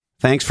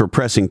Thanks for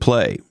pressing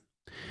play.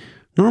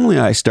 Normally,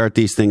 I start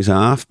these things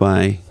off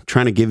by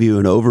trying to give you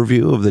an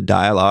overview of the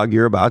dialogue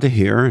you're about to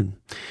hear and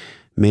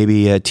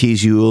maybe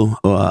tease you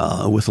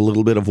with a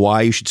little bit of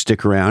why you should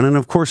stick around and,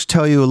 of course,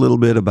 tell you a little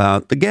bit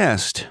about the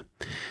guest.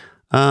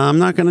 I'm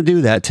not going to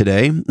do that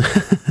today.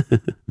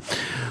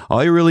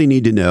 All you really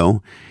need to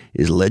know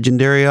is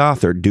legendary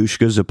author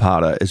Dushka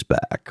Zapata is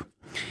back.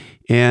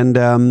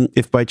 And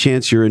if by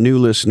chance you're a new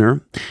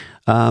listener,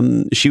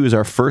 she was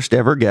our first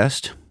ever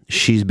guest.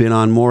 She's been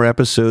on more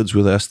episodes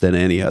with us than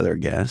any other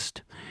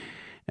guest.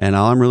 And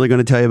all I'm really going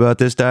to tell you about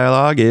this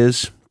dialogue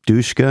is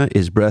Dushka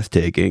is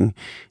breathtaking.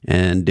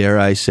 And dare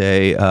I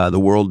say, the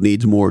world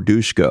needs more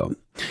Dushka.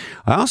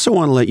 I also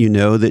want to let you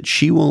know that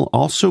she will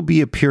also be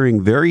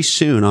appearing very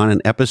soon on an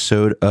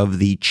episode of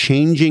the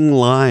Changing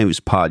Lives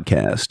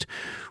podcast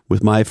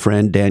with my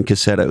friend Dan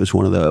Cassetta, who's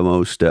one of the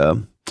most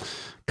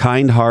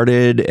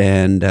kind-hearted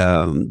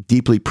and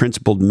deeply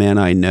principled men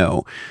I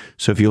know.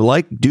 So if you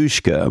like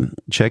Dushka,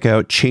 check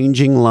out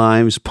Changing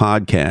Lives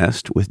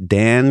podcast with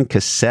Dan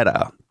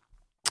Cassetta.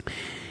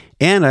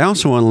 And I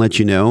also want to let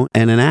you know,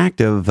 in an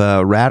act of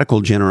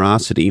radical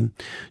generosity,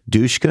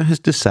 Dushka has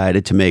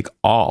decided to make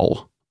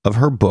all of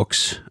her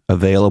books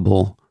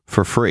available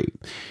for free.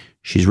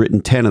 She's written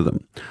 10 of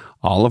them.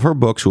 All of her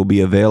books will be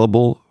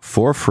available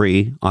for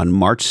free on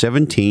March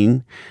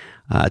 17,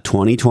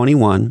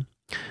 2021.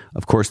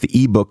 Of course, the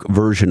ebook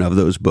version of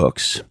those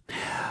books.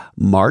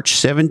 March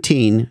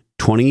 17,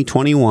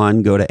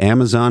 2021, go to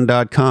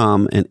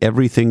Amazon.com and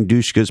everything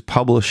Dushka's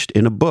published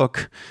in a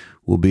book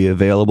will be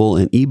available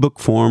in ebook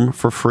form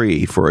for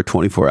free for a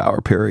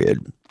 24-hour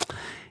period.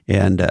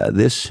 And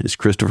this is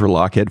Christopher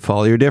Lochhead,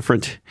 Follow Your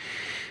Different.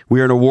 We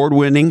are an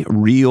award-winning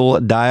real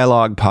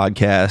dialogue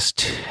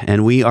podcast,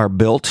 and we are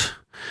built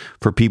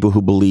for people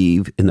who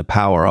believe in the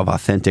power of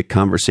authentic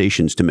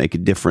conversations to make a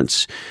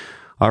difference.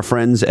 Our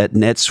friends at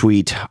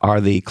NetSuite are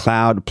the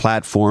cloud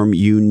platform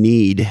you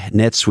need.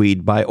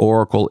 NetSuite by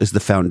Oracle is the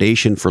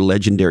foundation for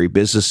legendary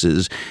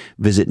businesses.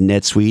 Visit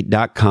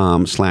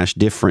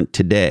netsuite.com/different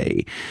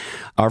today.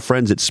 Our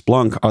friends at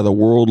Splunk are the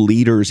world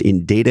leaders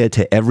in data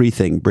to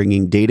everything,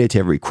 bringing data to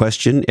every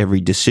question, every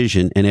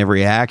decision, and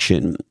every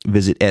action.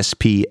 Visit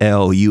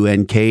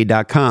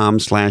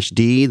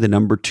splunk.com/D, the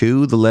number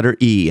 2, the letter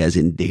E, as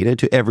in data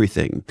to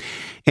everything.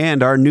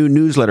 And our new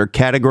newsletter,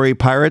 Category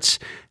Pirates,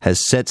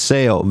 has set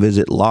sail.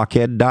 Visit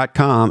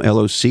lochhead.com,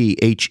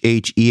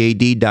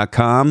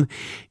 LOCHHEAD.com,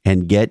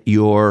 and get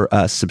your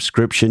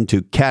subscription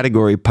to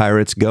Category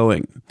Pirates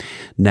going.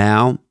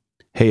 Now,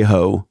 hey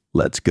ho,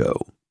 let's go.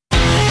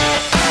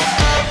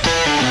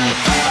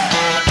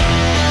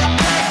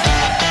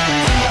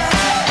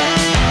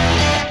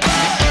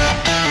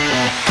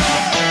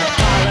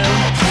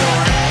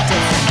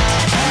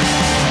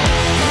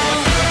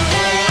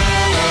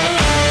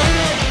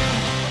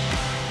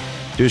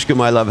 Dushka,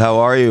 my love, how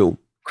are you?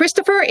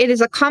 Christopher, it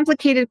is a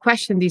complicated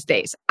question these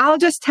days. I'll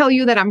just tell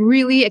you that I'm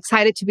really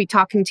excited to be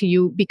talking to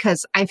you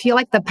because I feel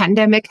like the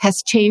pandemic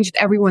has changed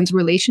everyone's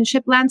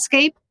relationship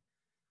landscape.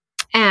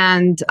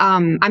 And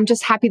I'm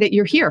just happy that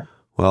you're here.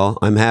 Well,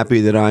 I'm happy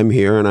that I'm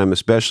here, and I'm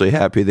especially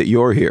happy that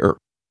you're here.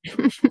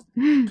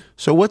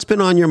 So what's been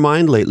on your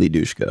mind lately,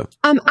 Dushka?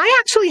 I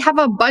actually have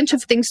a bunch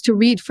of things to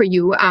read for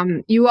you.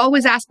 You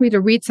always ask me to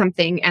read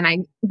something,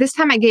 and this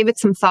time I gave it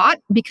some thought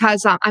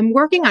because I'm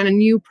working on a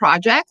new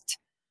project.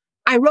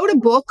 I wrote a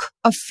book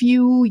a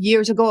few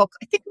years ago,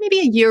 I think maybe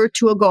a year or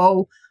two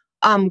ago,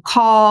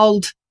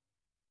 called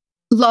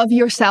Love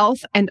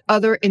Yourself and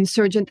Other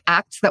Insurgent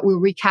Acts That Will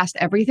Recast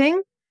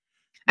Everything.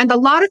 And a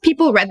lot of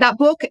people read that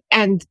book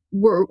and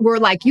were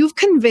like, you've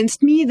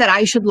convinced me that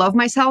I should love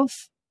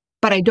myself,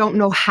 but I don't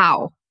know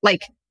how.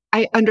 Like,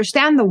 I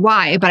understand the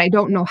why, but I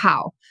don't know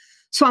how.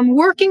 So I'm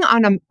working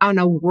on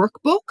a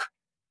workbook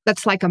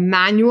that's like a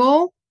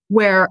manual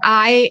where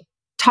I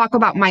talk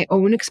about my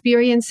own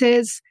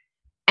experiences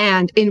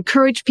and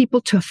encourage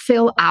people to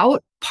fill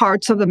out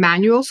parts of the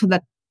manual so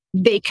that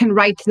they can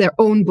write their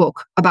own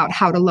book about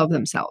how to love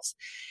themselves.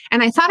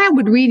 And I thought I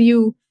would read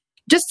you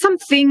just some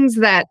things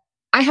that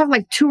I have,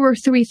 like 2 or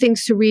 3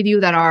 things to read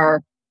you that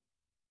are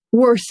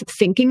worth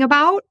thinking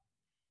about.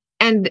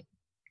 And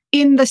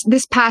in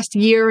this past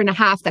year and a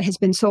half that has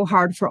been so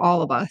hard for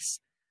all of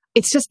us,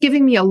 it's just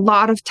giving me a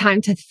lot of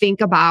time to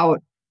think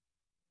about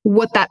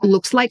what that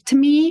looks like to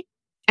me.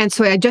 And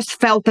so I just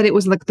felt that it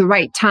was like the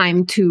right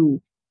time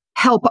to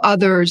help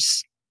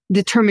others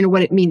determine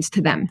what it means to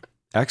them.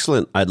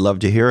 Excellent. I'd love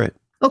to hear it.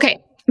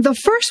 Okay. The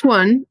first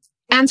one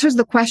answers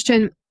the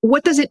question,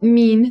 what does it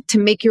mean to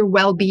make your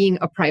well-being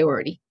a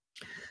priority?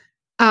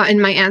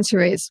 And my answer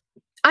is,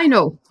 I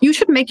know you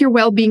should make your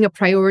well-being a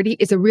priority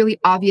is a really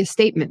obvious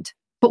statement.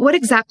 But what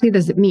exactly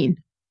does it mean?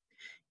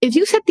 If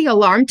you set the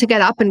alarm to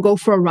get up and go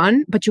for a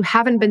run, but you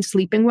haven't been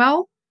sleeping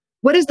well,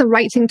 what is the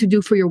right thing to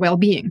do for your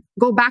well-being?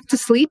 Go back to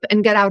sleep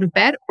and get out of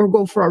bed, or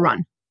go for a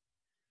run?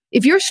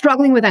 If you're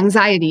struggling with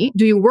anxiety,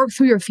 do you work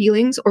through your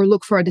feelings or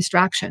look for a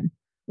distraction?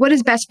 What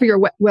is best for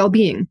your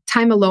well-being?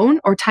 Time alone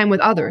or time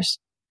with others?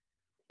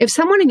 If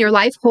someone in your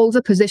life holds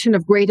a position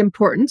of great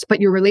importance,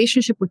 but your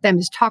relationship with them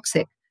is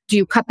toxic, Do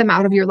you cut them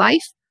out of your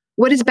life?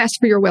 What is best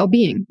for your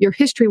well-being, your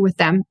history with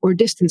them, or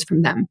distance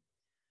from them?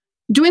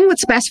 Doing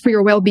what's best for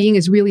your well-being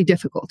is really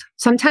difficult.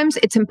 Sometimes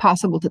it's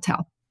impossible to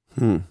tell.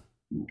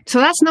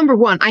 So that's number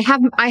one. I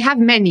have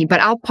many,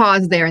 but I'll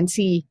pause there and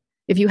see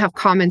if you have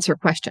comments or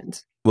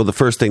questions. Well, the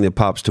first thing that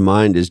pops to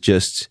mind is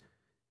just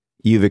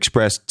you've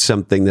expressed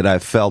something that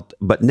I've felt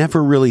but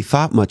never really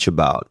thought much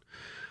about.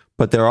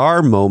 But there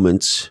are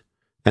moments,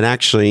 and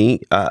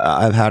actually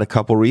I've had a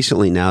couple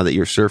recently now that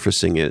you're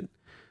surfacing it,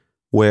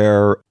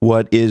 where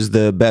what is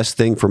the best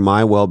thing for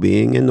my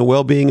well-being and the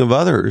well-being of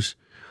others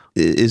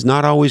is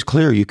not always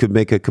clear. You could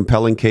make a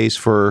compelling case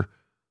for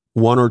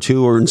one or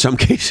two, or in some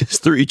cases,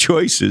 three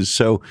choices.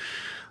 So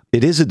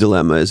it is a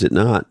dilemma, is it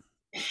not?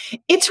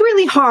 It's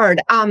really hard.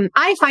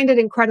 I find it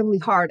incredibly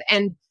hard.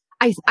 And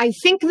I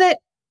think that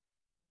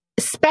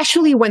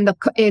especially when the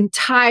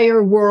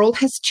entire world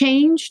has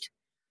changed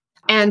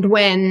and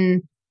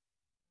when,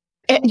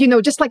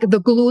 just like the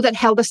glue that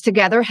held us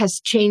together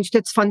has changed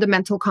its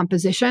fundamental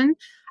composition,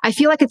 I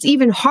feel like it's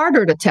even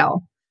harder to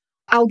tell.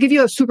 I'll give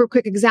you a super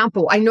quick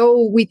example. I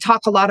know we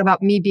talk a lot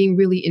about me being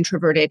really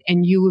introverted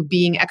and you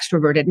being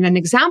extroverted. And an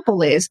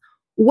example is,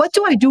 what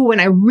do I do when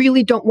I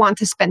really don't want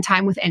to spend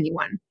time with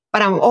anyone,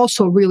 but I'm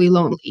also really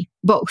lonely?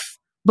 Both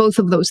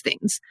of those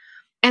things.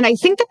 And I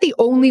think that the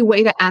only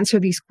way to answer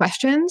these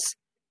questions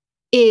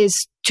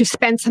is to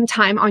spend some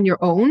time on your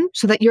own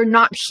so that you're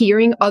not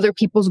hearing other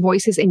people's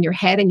voices in your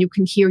head and you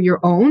can hear your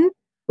own.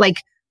 Like,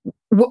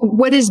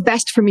 what is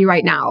best for me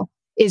right now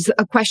is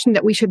a question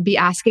that we should be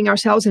asking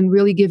ourselves and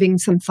really giving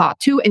some thought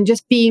to, and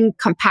just being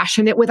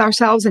compassionate with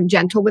ourselves and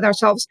gentle with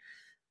ourselves.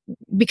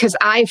 Because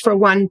I, for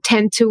one,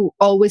 tend to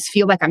always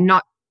feel like I'm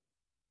not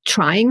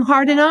trying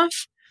hard enough.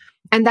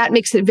 And that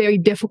makes it very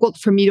difficult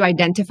for me to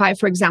identify,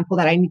 for example,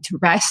 that I need to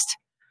rest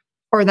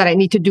or that I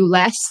need to do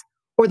less,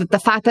 or that the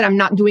fact that I'm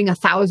not doing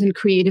 1,000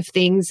 creative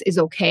things is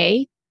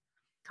okay.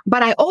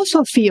 But I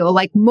also feel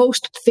like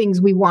most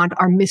things we want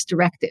are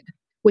misdirected,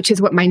 which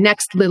is what my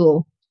next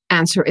little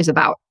answer is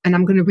about. And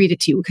I'm going to read it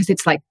to you because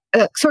it's like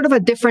sort of a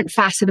different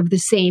facet of the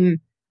same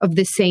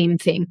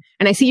thing.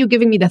 And I see you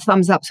giving me the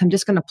thumbs up, so I'm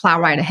just going to plow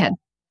right ahead.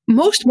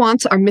 Most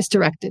wants are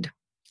misdirected.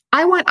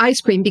 I want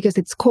ice cream because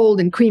it's cold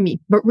and creamy,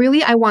 but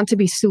really I want to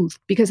be soothed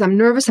because I'm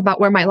nervous about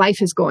where my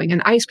life is going,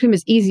 and ice cream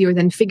is easier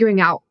than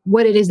figuring out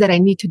what it is that I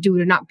need to do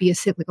to not be a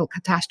cyclical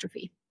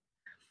catastrophe.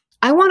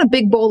 I want a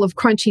big bowl of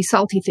crunchy,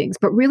 salty things,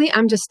 but really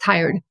I'm just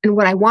tired, and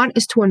what I want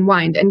is to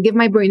unwind and give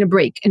my brain a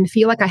break and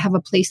feel like I have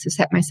a place to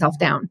set myself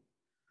down.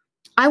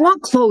 I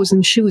want clothes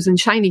and shoes and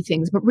shiny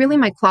things, but really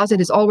my closet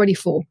is already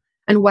full,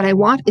 and what I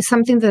want is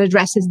something that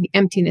addresses the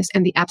emptiness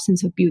and the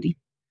absence of beauty.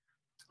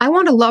 I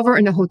want a lover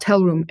in a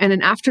hotel room and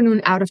an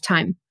afternoon out of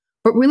time,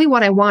 but really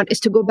what I want is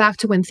to go back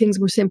to when things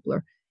were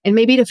simpler, and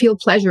maybe to feel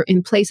pleasure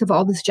in place of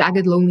all this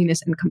jagged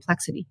loneliness and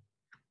complexity.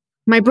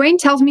 My brain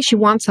tells me she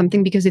wants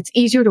something because it's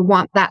easier to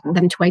want that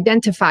than to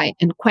identify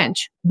and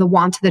quench the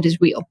want that is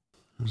real.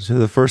 So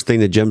the first thing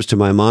that jumps to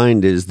my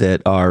mind is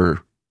that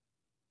our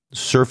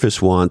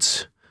surface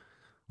wants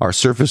are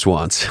surface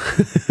wants.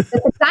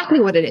 That's exactly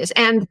what it is.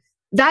 And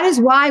that is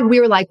why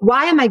we're like,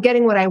 why am I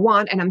getting what I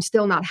want and I'm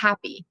still not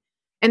happy?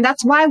 And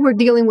that's why we're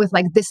dealing with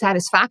like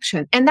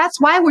dissatisfaction. And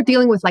that's why we're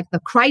dealing with like the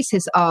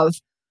crisis of,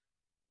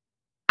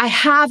 I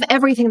have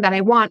everything that I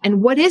want.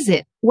 And what is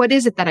it? What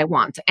is it that I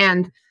want?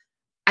 And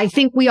I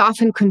think we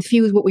often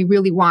confuse what we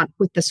really want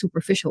with the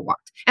superficial want.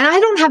 And I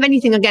don't have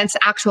anything against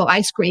actual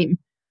ice cream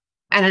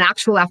and an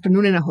actual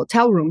afternoon in a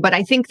hotel room, but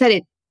I think that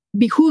it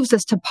behooves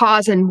us to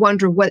pause and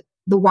wonder what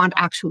the want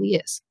actually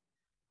is.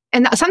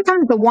 And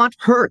sometimes the want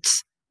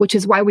hurts, which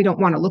is why we don't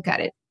want to look at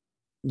it.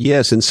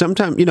 Yes. And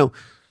sometimes,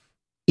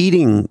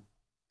 eating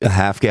a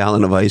half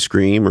gallon of ice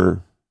cream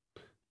or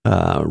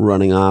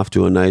running off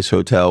to a nice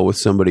hotel with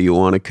somebody you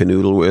want to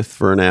canoodle with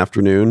for an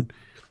afternoon.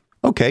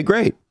 Okay,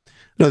 great.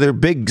 No, there are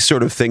big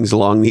sort of things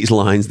along these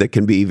lines that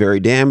can be very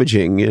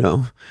damaging.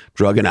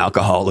 Drug and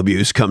alcohol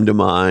abuse come to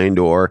mind,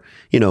 or,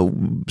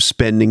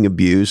 spending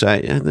abuse.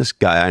 This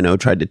guy I know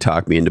tried to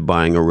talk me into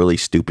buying a really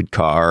stupid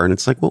car. And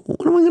it's like, well,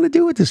 what am I going to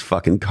do with this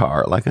fucking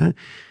car? Like,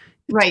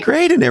 it's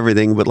great and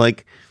everything, but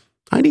like,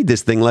 I need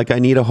this thing like I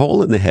need a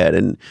hole in the head.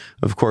 And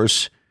of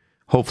course,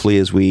 hopefully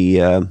as we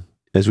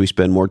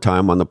spend more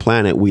time on the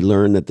planet, we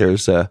learn that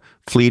there's a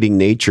fleeting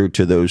nature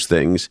to those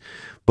things.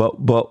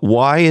 But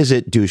why is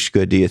it,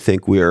 Dushka, do you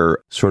think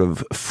we're sort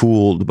of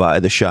fooled by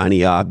the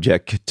shiny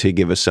object to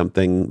give us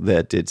something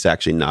that it's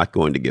actually not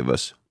going to give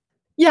us?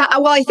 Yeah,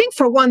 well, I think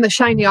for one, the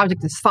shiny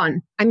object is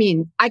fun. I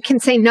mean, I can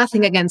say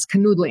nothing against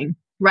canoodling,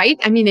 right?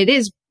 I mean, it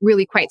is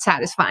really quite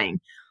satisfying.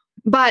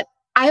 But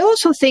I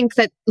also think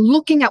that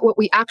looking at what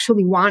we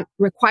actually want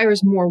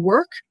requires more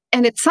work,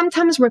 and it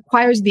sometimes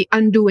requires the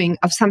undoing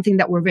of something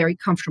that we're very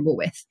comfortable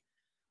with.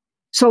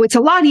 So it's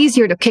a lot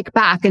easier to kick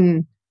back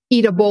and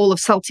eat a bowl of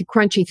salty,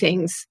 crunchy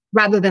things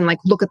rather than like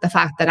look at the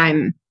fact that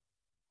I'm,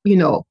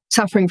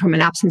 suffering from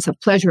an absence of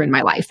pleasure in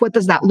my life. What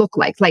does that look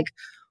like? Like,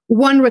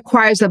 one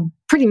requires a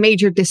pretty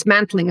major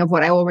dismantling of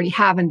what I already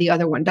have and the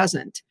other one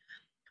doesn't.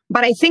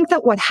 But I think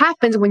that what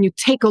happens when you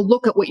take a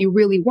look at what you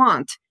really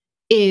want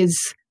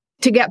is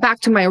to get back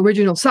to my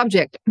original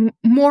subject,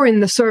 more in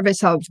the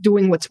service of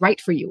doing what's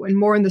right for you and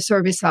more in the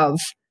service of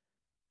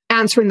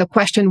answering the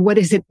question, what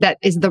is it that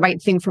is the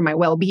right thing for my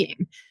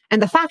well-being?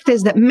 And the fact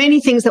is that many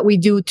things that we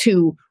do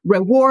to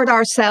reward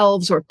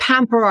ourselves or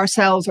pamper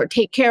ourselves or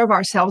take care of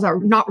ourselves are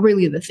not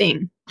really the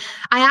thing.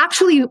 I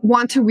actually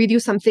want to read you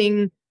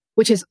something,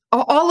 which is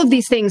all of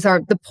these things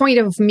are the point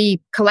of me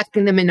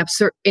collecting them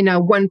in a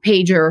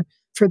one-pager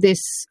for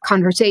this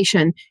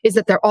conversation is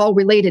that they're all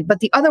related. But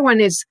the other one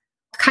is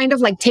kind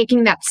of like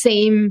taking that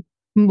same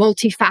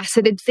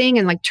multifaceted thing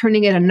and like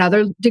turning it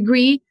another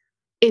degree,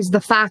 is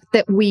the fact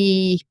that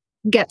we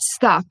get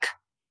stuck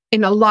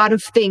in a lot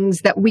of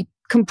things that we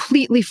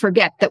completely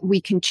forget that we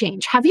can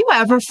change. Have you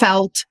ever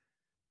felt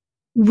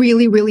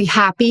really, really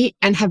happy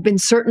and have been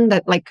certain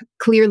that like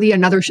clearly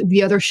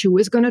the other shoe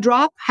is going to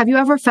drop? Have you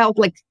ever felt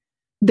like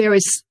there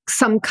is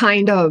some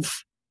kind of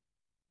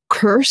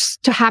curse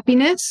to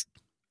happiness?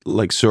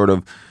 Like sort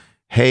of,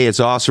 hey, it's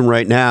awesome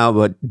right now,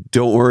 but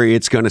don't worry,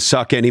 it's going to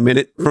suck any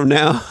minute from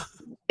now.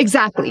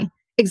 Exactly.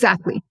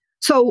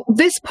 So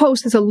this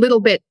post is a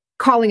little bit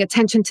calling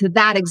attention to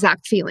that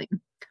exact feeling.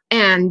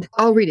 And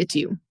I'll read it to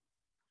you.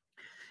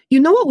 You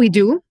know what we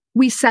do?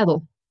 We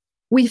settle.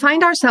 We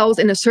find ourselves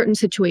in a certain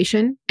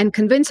situation and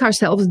convince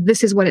ourselves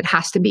this is what it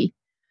has to be.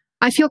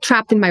 I feel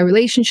trapped in my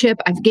relationship.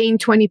 I've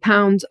gained 20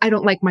 pounds. I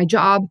don't like my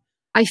job.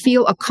 I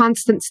feel a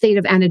constant state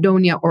of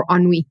anhedonia or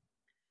ennui.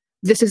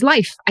 This is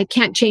life. I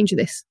can't change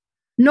this.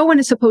 No one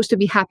is supposed to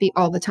be happy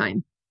all the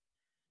time.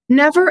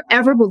 Never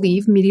ever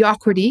believe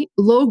mediocrity,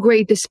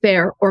 low-grade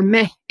despair, or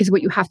meh is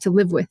what you have to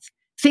live with.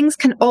 Things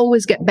can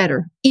always get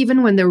better,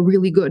 even when they're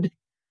really good.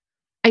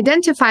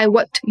 Identify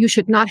what you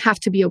should not have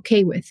to be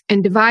okay with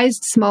and devise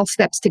small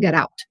steps to get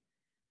out.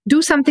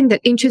 Do something that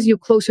inches you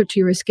closer to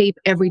your escape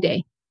every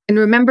day. And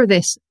remember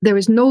this, there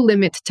is no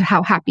limit to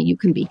how happy you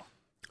can be.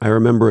 I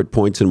remember at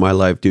points in my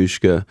life,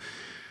 Dushka,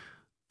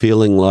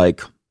 feeling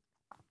like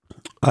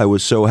I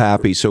was so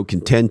happy, so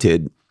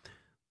contented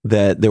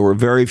that there were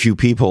very few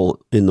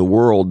people in the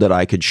world that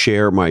I could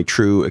share my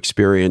true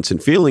experience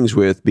and feelings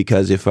with,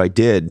 because if I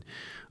did,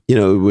 it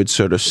would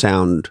sort of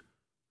sound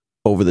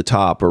over the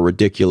top or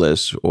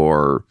ridiculous.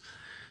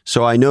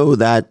 So I know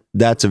that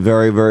that's a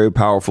very, very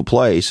powerful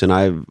place. And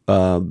I've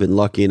been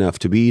lucky enough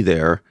to be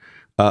there.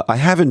 I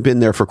haven't been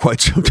there for quite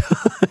some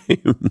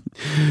time,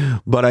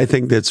 but I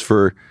think that's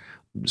for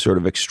sort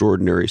of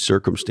extraordinary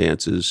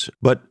circumstances.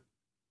 But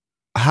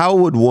how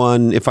would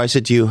one, if I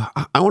said to you,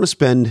 I want to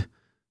spend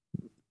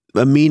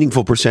a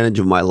meaningful percentage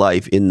of my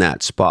life in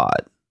that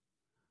spot,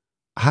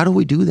 how do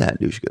we do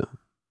that, Dushka?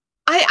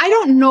 I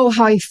don't know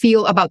how I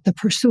feel about the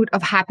pursuit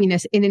of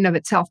happiness in and of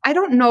itself. I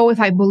don't know if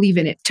I believe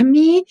in it. To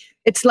me,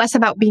 it's less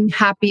about being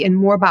happy and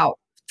more about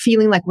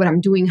feeling like what I'm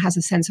doing has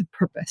a sense of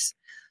purpose.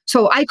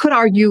 So I could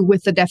argue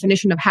with the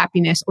definition of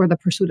happiness or the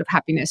pursuit of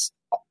happiness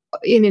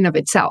in and of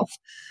itself.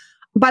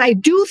 But I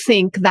do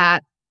think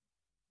that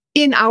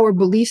in our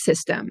belief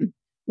system,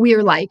 we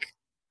are like,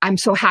 I'm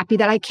so happy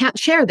that I can't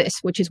share this,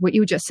 which is what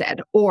you just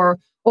said. Or,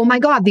 oh my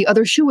God, the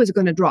other shoe is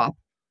going to drop.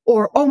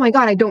 Or, oh my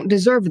God, I don't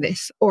deserve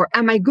this. Or,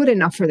 am I good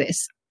enough for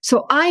this?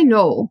 So I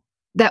know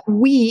that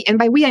we, and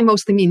by we, I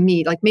mostly mean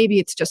me, like maybe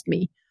it's just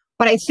me,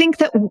 but I think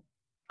that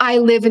I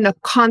live in a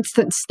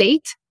constant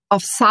state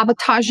of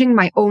sabotaging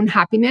my own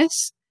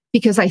happiness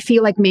because I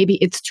feel like maybe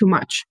it's too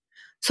much.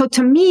 So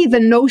to me, the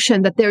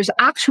notion that there's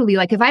actually,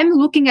 like, if I'm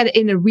looking at it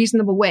in a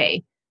reasonable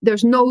way,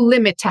 there's no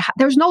limit to,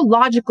 there's no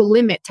logical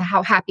limit to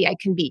how happy I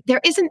can be.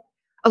 There isn't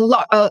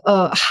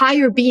a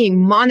higher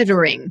being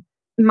monitoring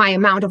my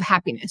amount of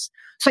happiness.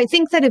 So I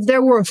think that if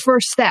there were a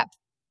first step,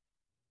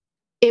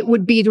 it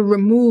would be to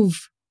remove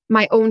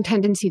my own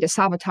tendency to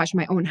sabotage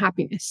my own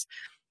happiness.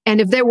 And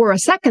if there were a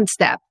second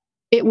step,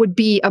 it would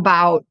be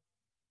about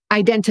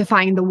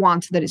identifying the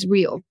want that is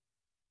real,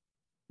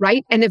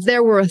 right? And if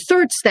there were a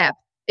third step,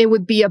 it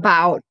would be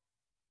about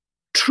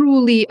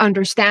truly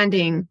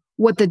understanding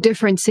what the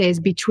difference is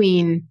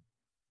between,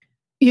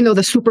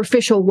 the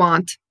superficial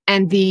want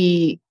and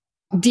the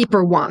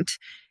deeper want.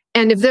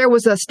 And if there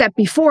was a step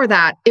before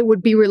that, it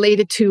would be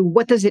related to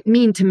what does it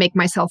mean to make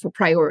myself a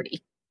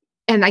priority?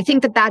 And I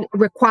think that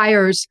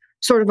requires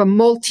sort of a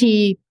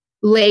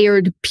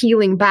multi-layered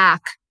peeling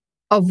back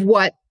of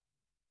what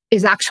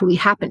is actually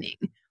happening.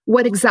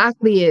 What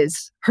exactly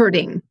is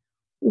hurting?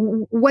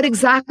 What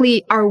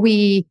exactly are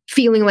we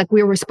feeling like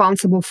we're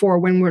responsible for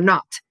when we're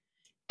not?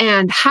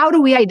 And how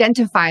do we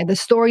identify the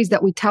stories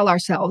that we tell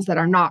ourselves that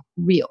are not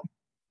real?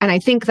 And I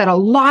think that a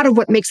lot of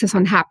what makes us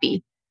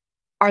unhappy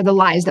are the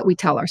lies that we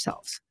tell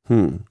ourselves.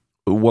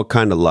 What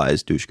kind of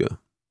lies, Dushka?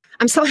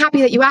 I'm so happy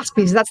that you asked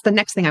me because that's the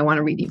next thing I want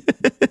to read you.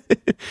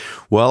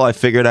 Well, I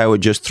figured I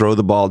would just throw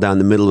the ball down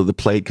the middle of the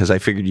plate because I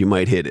figured you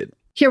might hit it.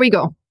 Here we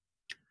go.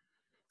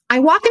 I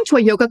walk into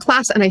a yoga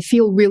class and I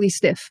feel really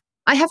stiff.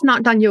 I have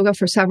not done yoga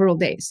for several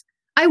days.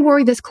 I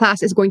worry this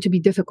class is going to be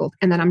difficult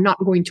and that I'm not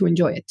going to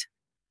enjoy it.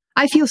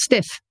 I feel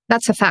stiff.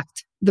 That's a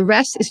fact. The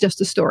rest is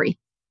just a story.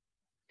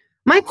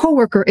 My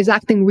coworker is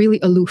acting really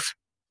aloof.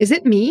 Is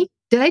it me?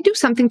 Did I do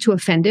something to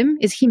offend him?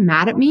 Is he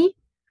mad at me?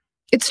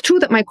 It's true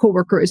that my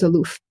coworker is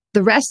aloof.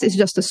 The rest is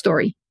just a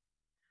story.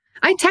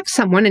 I text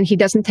someone and he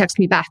doesn't text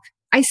me back.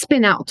 I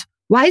spin out.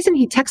 Why isn't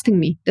he texting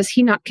me? Does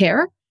he not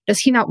care? Does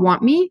he not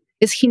want me?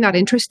 Is he not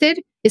interested?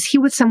 Is he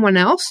with someone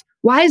else?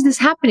 Why is this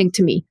happening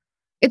to me?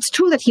 It's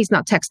true that he's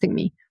not texting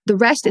me. The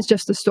rest is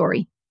just a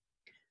story.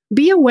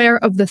 Be aware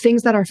of the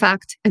things that are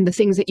fact and the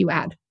things that you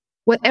add.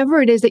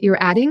 Whatever it is that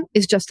you're adding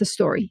is just a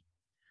story.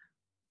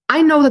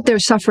 I know that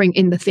there's suffering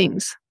in the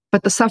things,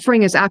 but the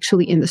suffering is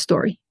actually in the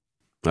story.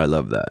 I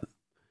love that.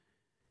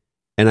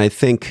 And I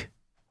think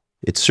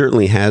it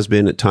certainly has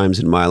been at times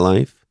in my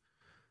life.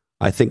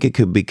 I think it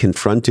could be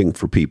confronting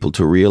for people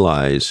to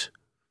realize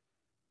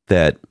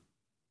that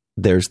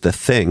there's the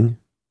thing,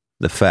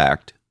 the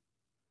fact,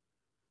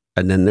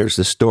 and then there's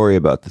the story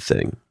about the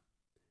thing.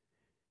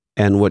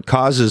 And what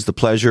causes the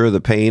pleasure,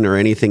 the pain, or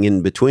anything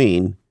in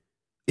between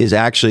is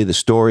actually the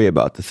story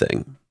about the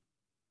thing,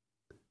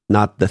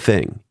 not the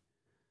thing.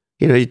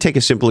 You know, you take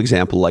a simple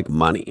example like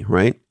money,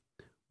 right?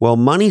 Well,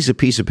 money's a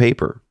piece of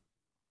paper.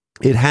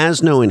 It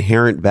has no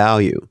inherent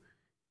value.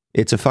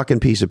 It's a fucking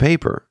piece of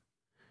paper.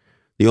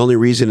 The only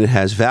reason it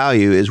has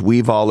value is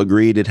we've all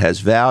agreed it has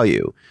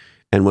value.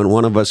 And when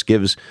one of us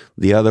gives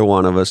the other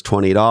one of us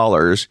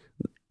 $20,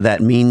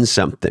 that means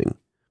something.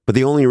 But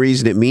the only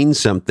reason it means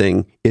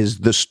something is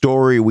the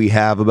story we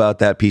have about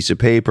that piece of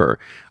paper.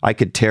 I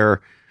could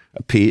tear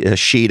a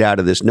sheet out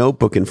of this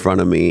notebook in front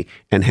of me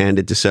and hand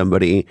it to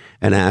somebody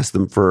and ask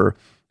them for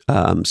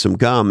some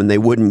gum, and they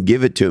wouldn't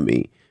give it to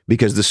me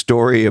because the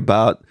story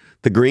about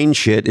the green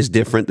shit is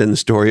different than the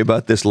story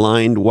about this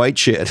lined white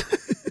shit.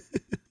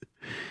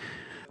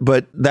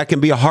 But that can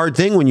be a hard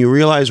thing when you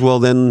realize, well,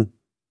 then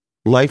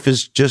life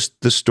is just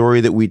the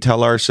story that we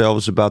tell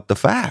ourselves about the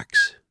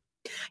facts.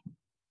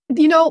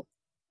 You know,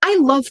 I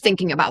love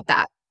thinking about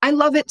that. I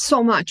love it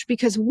so much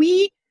because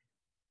we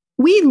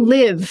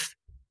live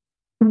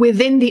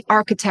within the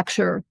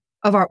architecture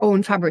of our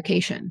own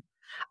fabrication.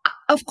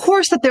 Of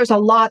course that there's a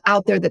lot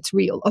out there that's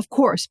real, of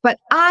course, but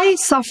I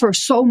suffer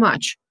so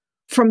much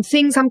from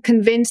things I'm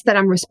convinced that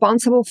I'm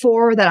responsible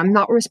for, that I'm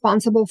not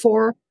responsible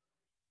for,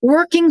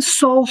 working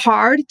so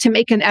hard to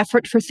make an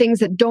effort for things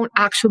that don't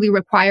actually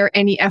require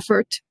any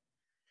effort,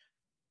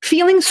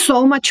 feeling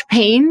so much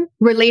pain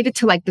related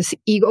to like this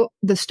ego,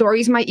 the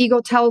stories my ego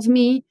tells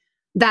me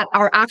that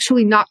are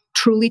actually not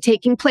truly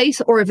taking place,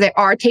 or if they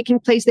are taking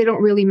place, they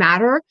don't really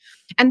matter.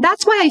 And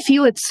that's why I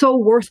feel it's so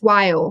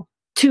worthwhile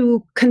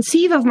to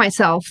conceive of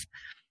myself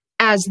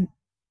as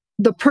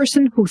the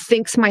person who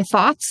thinks my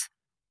thoughts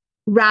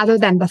rather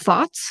than the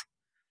thoughts,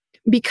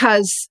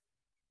 because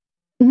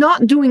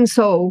not doing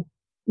so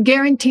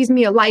guarantees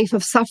me a life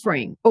of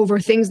suffering over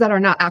things that are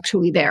not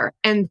actually there.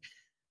 And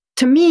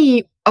to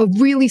me, a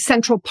really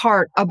central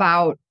part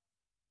around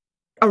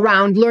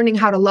learning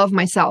how to love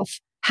myself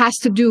has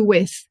to do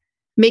with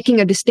making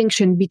a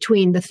distinction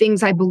between the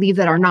things I believe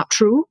that are not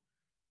true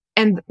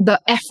and the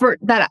effort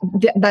that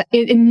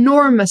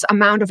enormous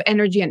amount of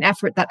energy and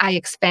effort that I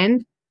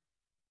expend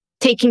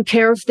taking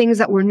care of things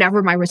that were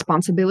never my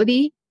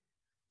responsibility,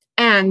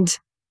 and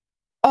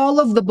all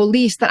of the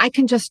beliefs that I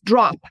can just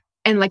drop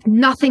and like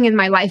nothing in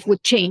my life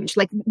would change.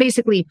 Like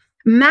basically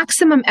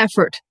maximum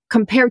effort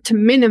compared to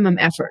minimum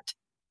effort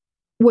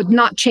would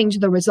not change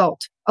the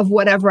result of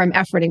whatever I'm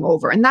efforting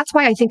over. And that's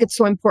why I think it's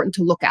so important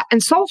to look at,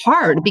 and so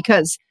hard,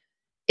 because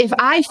if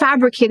I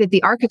fabricated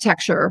the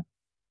architecture,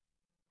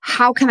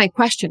 how can I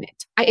question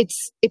it?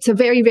 It's a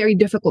very, very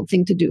difficult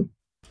thing to do.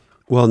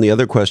 Well, and the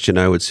other question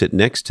I would sit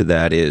next to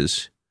that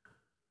is,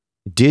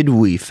 did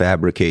we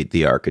fabricate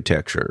the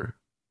architecture?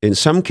 In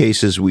some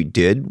cases, we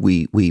did.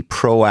 We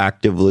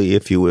proactively,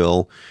 if you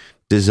will,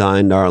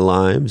 designed our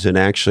lives. And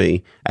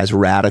actually, as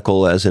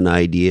radical as an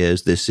idea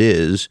as this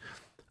is,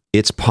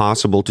 it's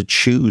possible to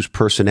choose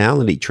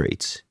personality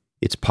traits.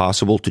 It's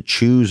possible to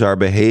choose our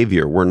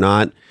behavior. We're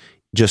not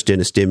just in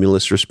a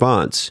stimulus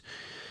response.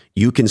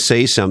 You can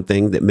say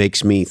something that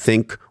makes me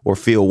think or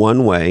feel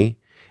one way,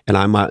 and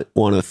I might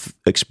want to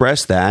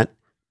express that,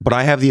 but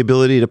I have the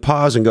ability to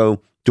pause and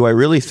go, do I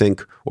really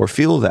think or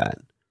feel that?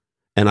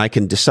 And I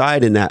can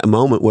decide in that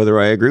moment whether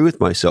I agree with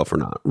myself or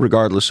not,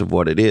 regardless of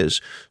what it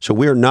is. So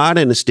we're not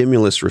in a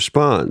stimulus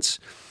response.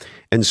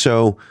 And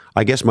so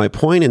I guess my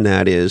point in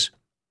that is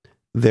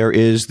there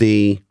is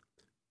the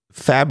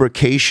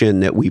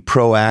fabrication that we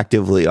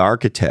proactively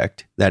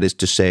architect. That is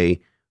to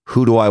say,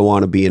 who do I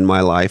want to be in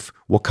my life?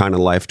 What kind of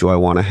life do I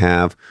want to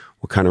have?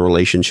 What kind of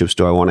relationships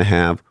do I want to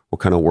have? What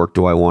kind of work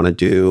do I want to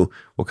do?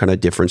 What kind of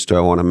difference do I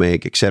want to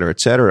make, et cetera,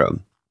 et cetera.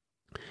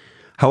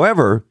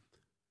 However,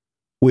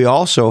 we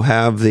also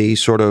have the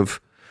sort of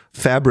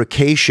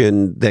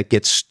fabrication that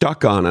gets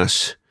stuck on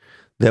us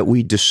that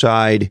we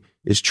decide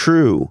is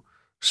true.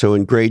 So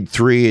in grade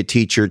 3, a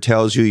teacher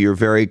tells you you're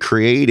very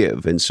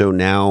creative, and so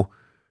now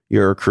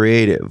you're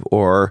creative,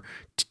 or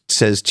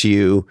says to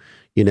you,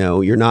 you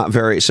know,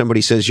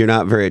 somebody says you're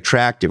not very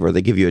attractive, or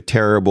they give you a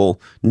terrible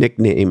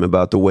nickname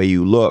about the way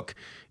you look.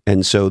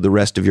 And so the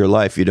rest of your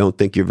life, you don't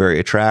think you're very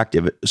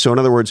attractive. So in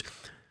other words,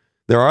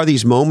 there are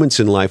these moments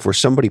in life where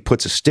somebody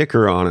puts a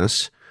sticker on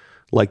us,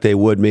 like they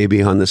would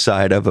maybe on the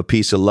side of a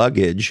piece of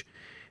luggage,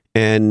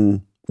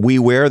 and we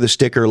wear the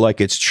sticker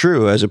like it's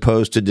true, as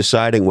opposed to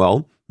deciding,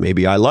 well,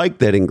 maybe I like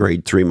that in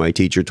grade 3, my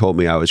teacher told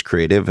me I was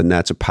creative, and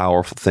that's a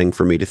powerful thing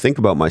for me to think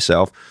about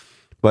myself.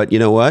 But you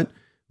know what?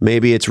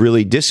 Maybe it's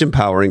really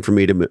disempowering for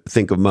me to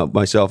think of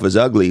myself as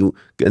ugly,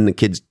 and the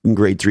kids in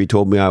grade 3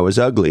 told me I was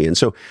ugly. And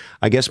so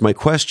I guess my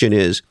question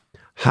is,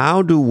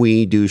 how do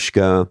we,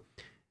 Dushka,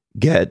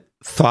 get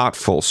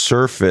thoughtful,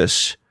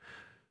 surface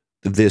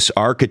this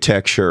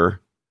architecture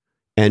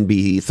and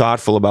be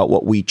thoughtful about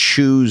what we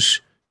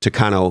choose to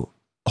kind of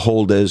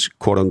hold as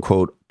quote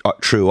unquote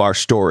true, our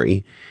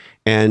story,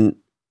 and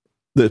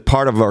the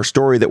part of our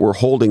story that we're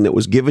holding that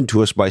was given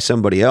to us by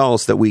somebody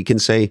else that we can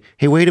say,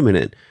 hey, wait a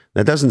minute,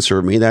 that doesn't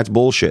serve me. That's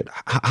bullshit.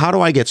 How do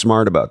I get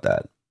smart about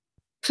that?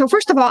 So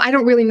first of all, I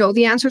don't really know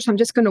the answer, so I'm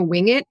just going to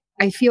wing it.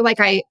 I feel like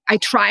I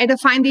try to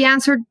find the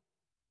answer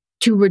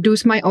to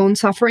reduce my own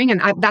suffering,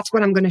 and that's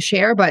what I'm going to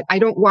share, but I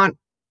don't want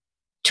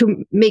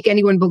to make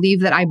anyone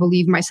believe that I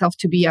believe myself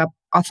to be a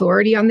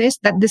authority on this,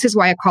 that this is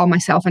why I call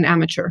myself an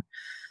amateur.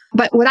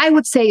 But what I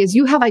would say is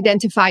you have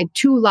identified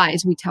 2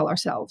 lies we tell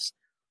ourselves,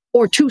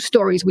 or 2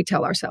 stories we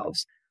tell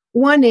ourselves.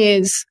 One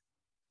is,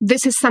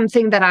 this is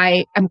something that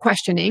I am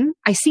questioning.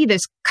 I see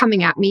this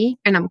coming at me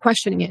and I'm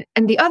questioning it.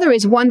 And the other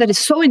is one that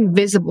is so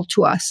invisible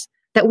to us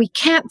that we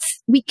can't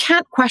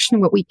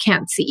question what we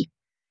can't see.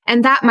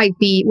 And that might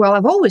be, well,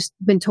 I've always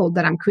been told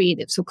that I'm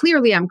creative, so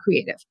clearly I'm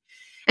creative.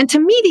 And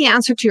to me, the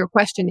answer to your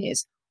question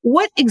is,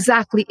 what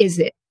exactly is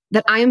it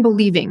that I am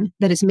believing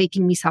that is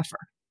making me suffer?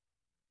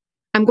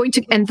 And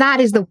that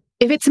is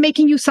if it's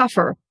making you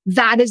suffer,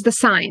 that is the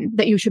sign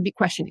that you should be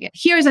questioning it.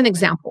 Here's an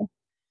example.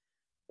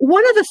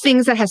 One of the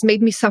things that has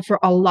made me suffer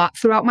a lot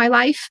throughout my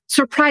life,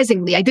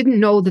 surprisingly, I didn't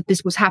know that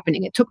this was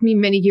happening. It took me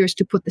many years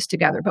to put this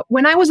together. But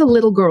when I was a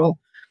little girl,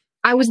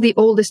 I was the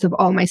oldest of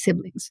all my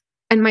siblings.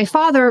 And my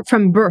father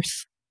from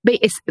birth,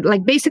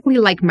 basically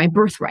like my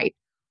birthright,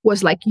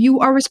 was like, you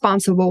are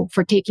responsible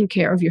for taking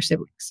care of your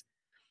siblings.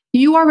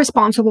 You are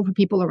responsible for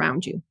people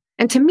around you.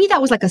 And to me,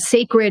 that was like a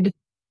sacred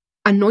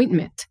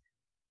anointment.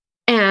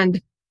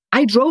 And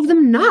I drove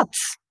them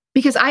nuts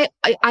because I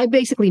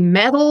basically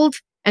meddled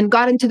and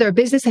got into their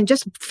business and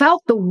just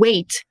felt the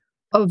weight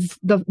of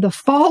the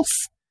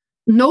false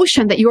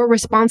notion that you're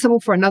responsible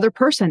for another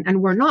person.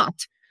 And we're not.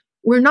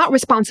 We're not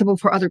responsible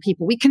for other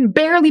people. We can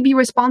barely be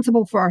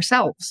responsible for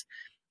ourselves.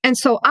 And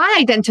so I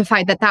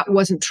identified that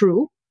wasn't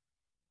true,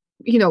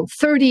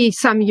 30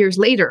 some years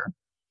later,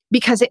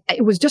 because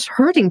it was just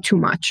hurting too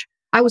much.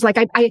 I was like,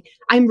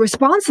 I'm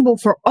responsible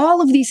for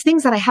all of these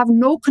things that I have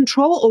no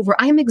control over.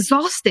 I'm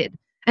exhausted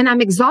and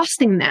I'm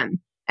exhausting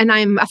them and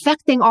I'm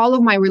affecting all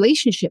of my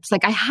relationships.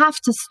 Like I have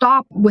to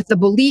stop with the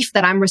belief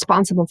that I'm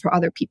responsible for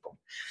other people.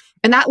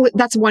 And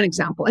that's one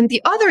example. And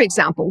the other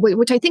example,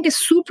 which I think is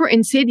super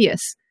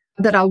insidious,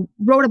 that I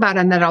wrote about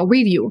and that I'll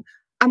read you.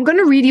 I'm going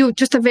to read you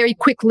just a very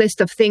quick list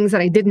of things that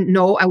I didn't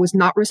know I was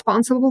not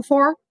responsible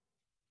for.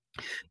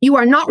 You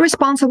are not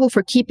responsible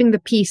for keeping the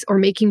peace or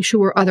making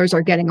sure others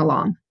are getting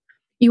along.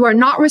 You are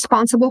not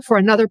responsible for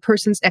another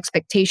person's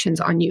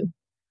expectations on you.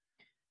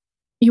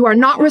 You are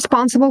not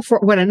responsible for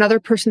what another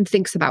person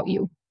thinks about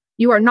you.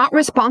 You are not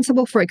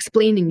responsible for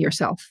explaining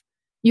yourself.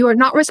 You are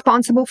not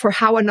responsible for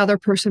how another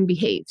person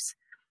behaves.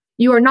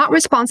 You are not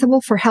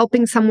responsible for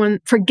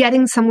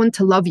getting someone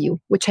to love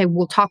you, which I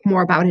will talk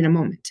more about in a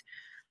moment.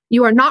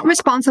 You are not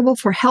responsible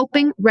for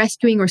helping,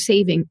 rescuing, or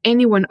saving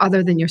anyone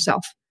other than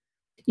yourself.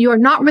 You are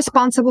not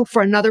responsible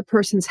for another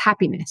person's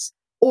happiness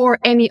or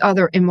any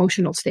other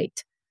emotional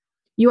state.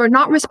 You are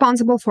not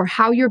responsible for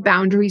how your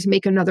boundaries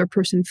make another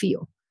person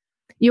feel.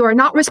 You are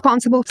not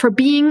responsible for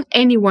being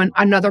anyone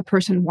another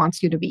person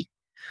wants you to be.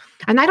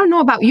 And I don't know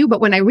about you,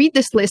 but when I read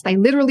this list,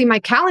 my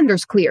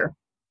calendar's clear,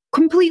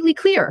 completely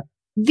clear.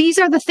 These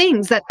are the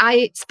things that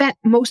I spent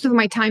most of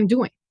my time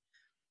doing.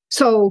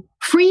 So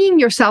freeing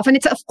yourself, and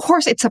of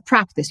course it's a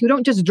practice. You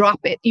don't just drop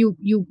it. You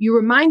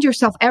remind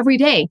yourself every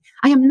day,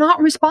 I am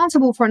not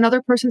responsible for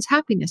another person's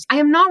happiness. I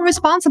am not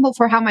responsible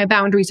for how my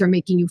boundaries are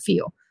making you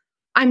feel.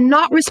 I'm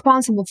not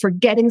responsible for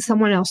getting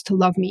someone else to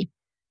love me.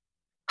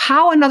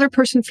 How another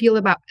person feels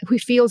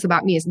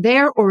about me is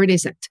there or it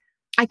isn't.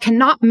 I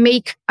cannot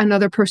make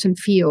another person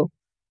feel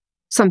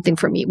something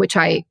for me, which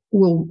I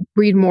will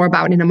read more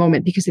about in a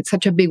moment because it's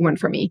such a big one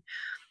for me.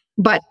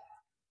 But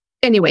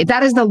anyway,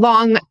 that is the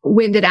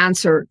long-winded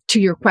answer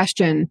to your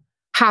question.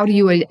 How do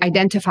you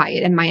identify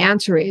it? And my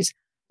answer is,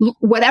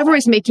 whatever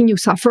is making you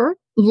suffer,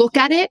 look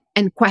at it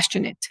and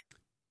question it.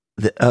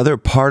 The other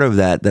part of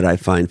that I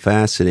find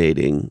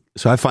fascinating,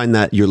 so I find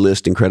that your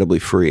list incredibly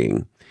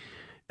freeing.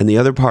 And the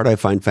other part I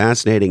find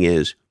fascinating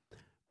is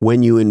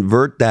when you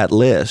invert that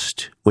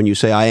list, when you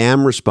say, I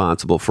am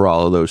responsible for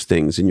all of those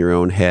things in your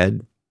own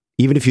head,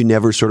 even if you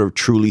never sort of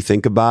truly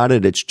think about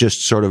it, it's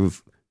just sort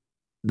of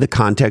the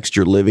context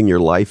you're living your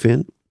life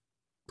in,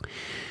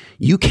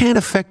 you can't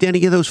affect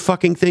any of those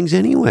fucking things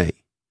anyway.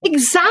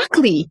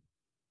 Exactly.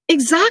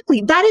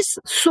 That is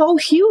so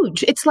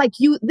huge. It's like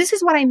this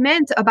is what I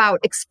meant about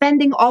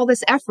expending all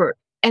this effort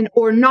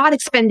or not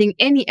expending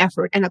any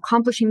effort and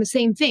accomplishing the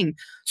same thing.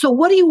 So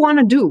what do you want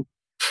to do?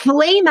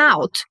 Flame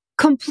out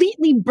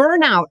completely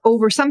burn out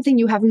over something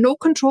you have no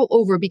control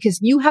over because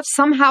you have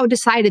somehow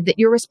decided that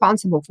you're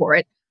responsible for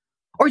it,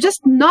 or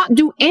just not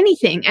do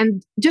anything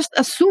and just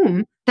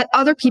assume that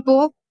other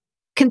people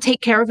can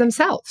take care of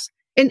themselves.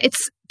 And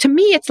to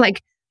me, it's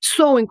like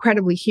so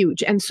incredibly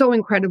huge and so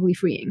incredibly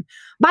freeing.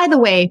 By the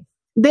way,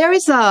 there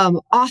is an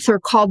author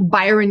called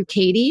Byron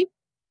Katie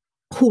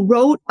who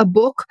wrote a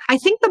book. I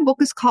think the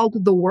book is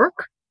called The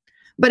Work,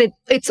 but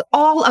it's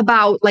all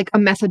about like a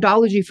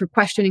methodology for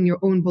questioning your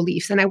own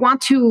beliefs. And I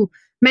want to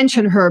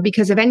mention her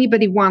because if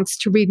anybody wants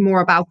to read more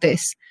about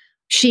this,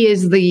 she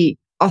is the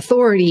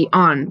authority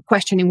on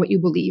questioning what you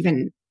believe.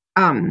 And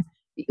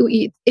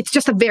it's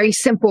just a very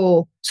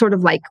simple sort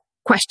of like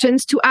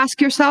questions to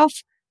ask yourself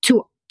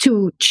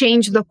to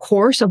change the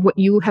course of what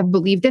you have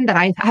believed in that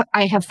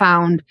I have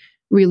found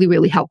really,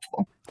 really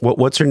helpful.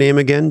 What's her name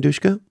again,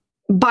 Duška?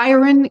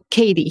 Byron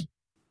Katie.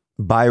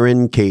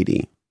 Byron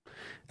Katie.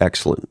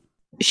 Excellent.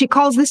 She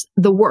calls this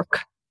The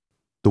Work.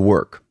 The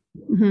Work.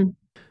 Mm-hmm.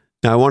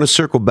 Now, I want to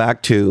circle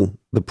back to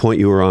the point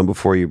you were on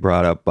before you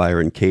brought up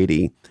Byron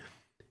Katie.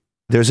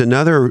 There's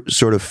another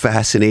sort of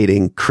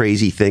fascinating,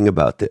 crazy thing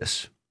about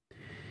this,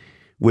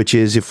 which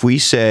is if we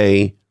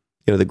say,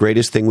 the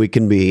greatest thing we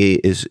can be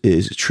is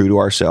true to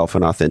ourselves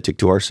and authentic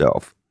to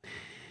ourselves.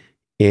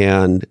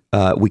 And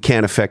we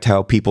can't affect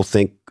how people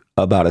think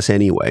about us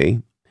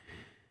anyway.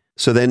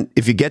 So then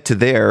if you get to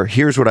there,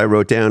 here's what I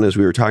wrote down as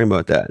we were talking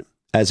about that,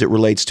 as it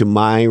relates to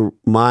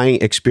my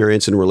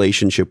experience and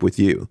relationship with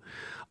you.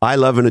 I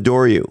love and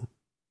adore you.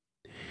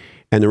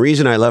 And the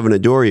reason I love and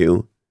adore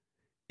you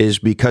is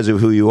because of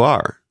who you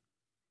are.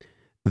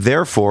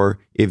 Therefore,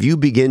 if you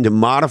begin to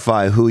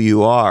modify who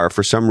you are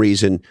for some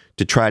reason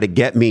to try to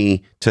get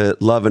me to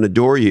love and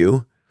adore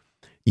you,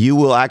 you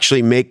will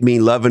actually make me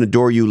love and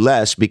adore you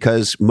less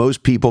because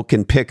most people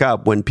can pick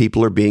up when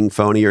people are being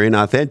phony or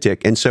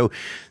inauthentic. And so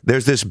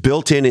there's this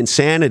built-in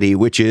insanity,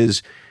 which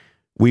is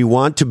we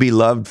want to be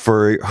loved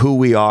for who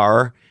we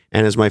are.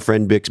 And as my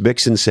friend Bix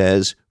Bixen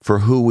says, for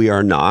who we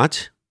are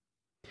not.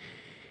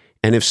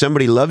 And if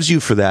somebody loves you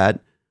for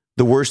that,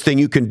 the worst thing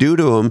you can do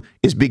to them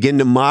is begin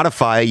to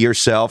modify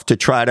yourself to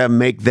try to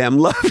make them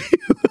love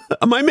you.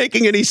 Am I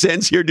making any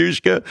sense here,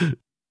 Duška?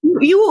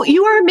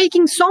 You are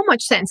making so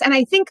much sense. And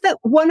I think that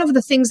one of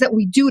the things that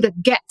we do to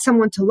get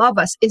someone to love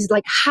us is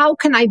like, how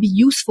can I be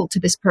useful to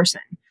this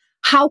person?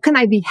 How can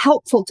I be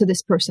helpful to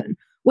this person?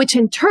 Which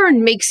in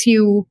turn makes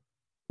you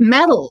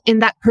meddle in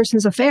that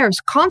person's affairs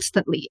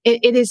constantly.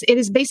 It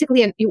is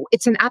basically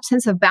it's an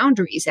absence of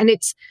boundaries. And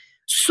it's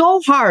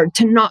so hard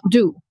to not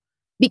do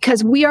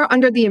because we are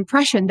under the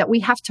impression that we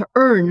have to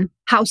earn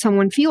how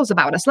someone feels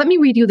about us. Let me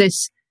read you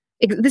this.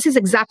 This is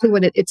exactly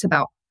what it's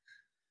about.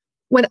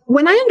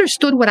 When I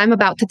understood what I'm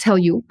about to tell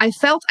you, I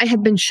felt I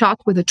had been shot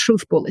with a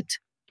truth bullet.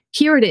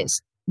 Here it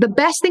is. The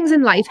best things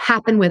in life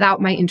happen without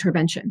my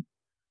intervention.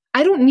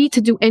 I don't need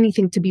to do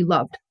anything to be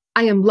loved.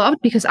 I am loved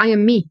because I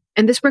am me,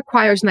 and this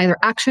requires neither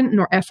action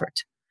nor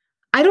effort.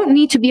 I don't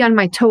need to be on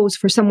my toes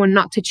for someone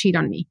not to cheat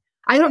on me.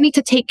 I don't need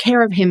to take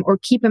care of him or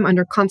keep him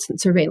under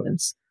constant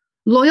surveillance.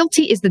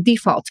 Loyalty is the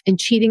default, and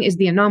cheating is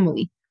the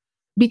anomaly.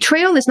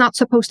 Betrayal is not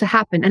supposed to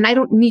happen, and I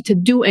don't need to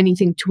do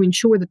anything to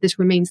ensure that this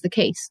remains the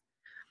case.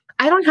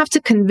 I don't have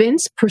to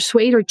convince,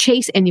 persuade, or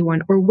chase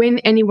anyone or win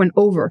anyone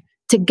over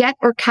to get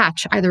or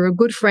catch either a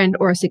good friend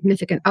or a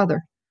significant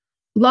other.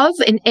 Love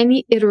in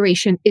any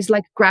iteration is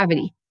like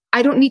gravity.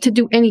 I don't need to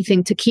do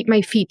anything to keep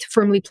my feet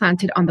firmly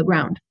planted on the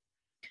ground.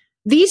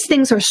 These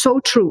things are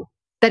so true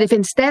that if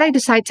instead I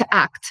decide to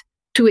act,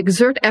 to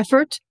exert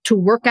effort, to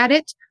work at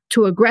it,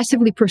 to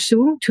aggressively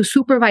pursue, to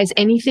supervise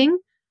anything,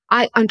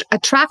 I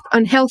attract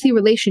unhealthy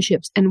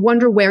relationships and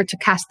wonder where to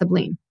cast the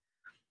blame.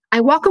 I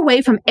walk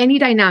away from any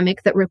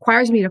dynamic that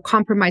requires me to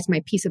compromise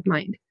my peace of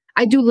mind.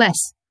 I do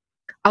less,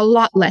 a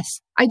lot less.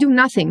 I do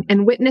nothing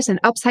and witness an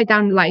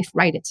upside-down life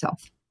right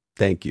itself.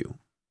 Thank you.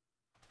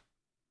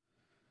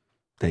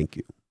 Thank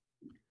you.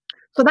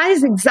 So that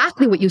is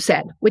exactly what you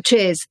said, which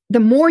is the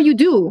more you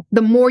do,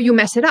 the more you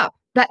mess it up.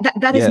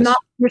 That is not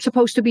what you're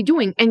supposed to be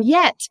doing. And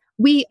yet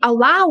we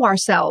allow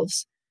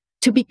ourselves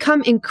to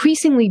become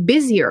increasingly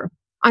busier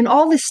on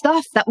all this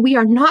stuff that we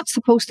are not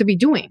supposed to be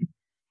doing.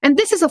 And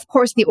this is, of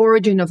course, the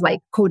origin of like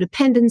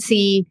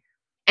codependency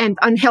and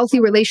unhealthy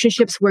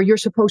relationships where you're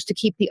supposed to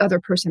keep the other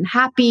person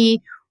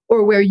happy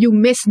or where you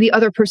miss the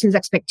other person's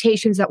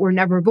expectations that were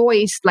never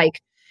voiced.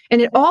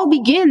 And it all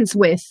begins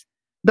with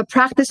the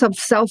practice of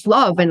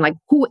self-love and like,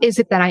 who is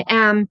it that I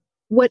am?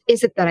 What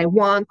is it that I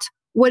want?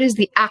 What is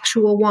the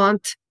actual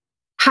want?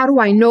 How do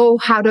I know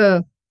how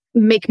to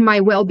make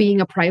my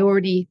well-being a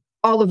priority?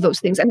 All of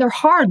those things. And they're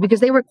hard because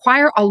they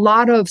require a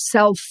lot of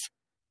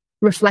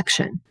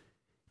self-reflection.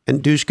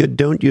 And Duška,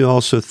 don't you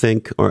also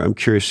think, or I'm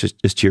curious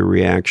as to your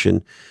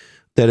reaction,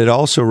 that it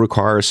also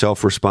requires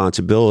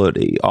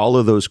self-responsibility? All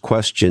of those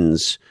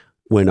questions,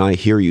 when I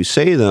hear you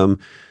say them,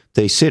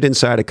 they sit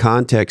inside a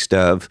context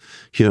of,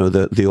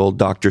 the old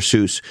Dr.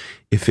 Seuss,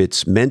 if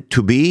it's meant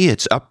to be,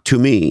 it's up to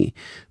me,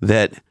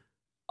 that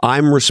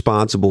I'm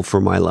responsible for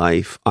my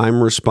life.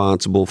 I'm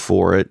responsible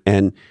for it.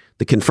 And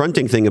the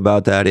confronting thing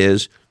about that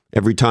is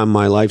every time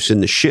my life's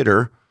in the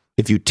shitter,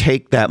 if you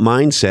take that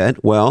mindset,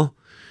 well,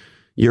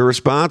 you're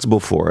responsible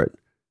for it.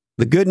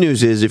 The good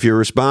news is if you're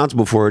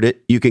responsible for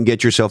it, you can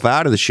get yourself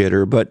out of the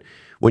shitter. But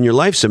when your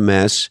life's a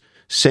mess,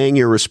 saying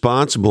you're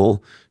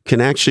responsible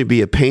can actually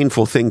be a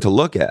painful thing to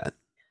look at.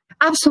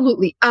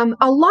 Absolutely.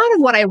 A lot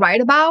of what I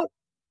write about,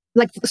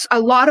 like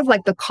a lot of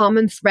like the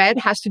common thread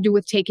has to do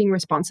with taking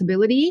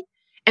responsibility.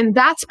 And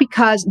that's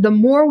because the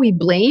more we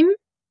blame,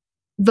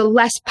 the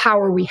less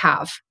power we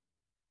have.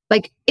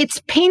 Like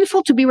it's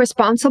painful to be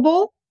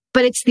responsible,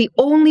 but it's the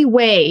only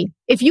way.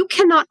 If you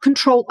cannot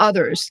control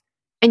others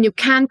and you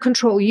can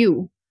control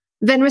you,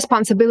 then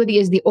responsibility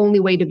is the only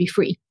way to be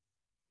free.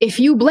 If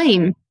you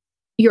blame,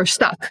 you're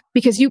stuck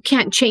because you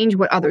can't change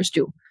what others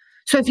do.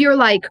 So if you're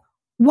like,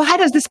 why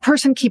does this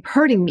person keep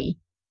hurting me?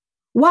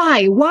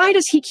 Why? Why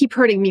does he keep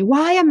hurting me?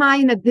 Why am I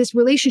in this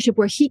relationship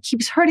where he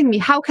keeps hurting me?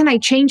 How can I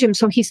change him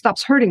so he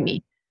stops hurting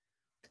me?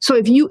 So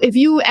if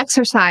you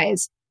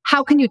exercise,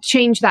 how can you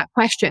change that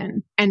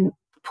question and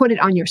put it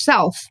on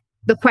yourself?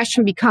 The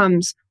question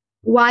becomes,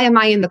 why am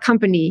I in the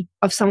company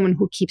of someone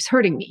who keeps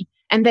hurting me?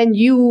 And then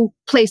you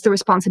place the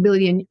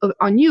responsibility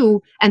on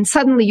you, and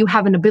suddenly you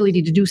have an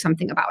ability to do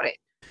something about it.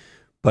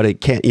 But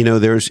it can't,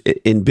 there's,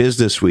 in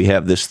business, we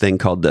have this thing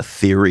called the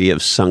theory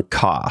of sunk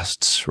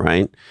costs,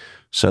 right?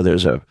 So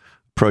there's a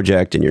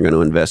project and you're going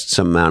to invest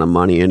some amount of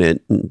money in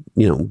it.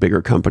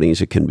 Bigger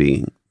companies, it can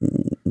be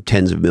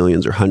tens of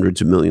millions or hundreds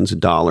of millions of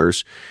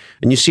dollars.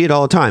 And you see it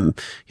all the time.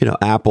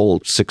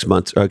 Microsoft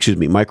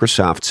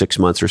 6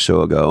 months or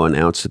so ago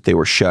announced that they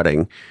were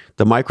shutting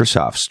the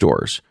Microsoft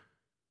stores.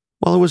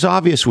 Well, it was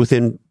obvious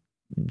within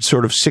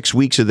sort of 6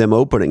 weeks of them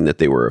opening that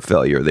they were a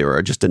failure. They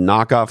were just a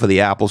knockoff of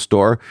the Apple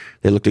Store.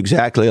 They looked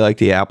exactly like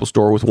the Apple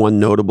Store with one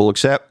notable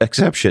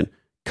exception: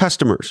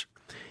 customers.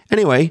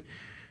 Anyway,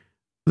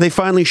 they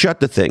finally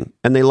shut the thing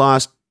and they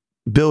lost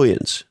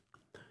billions.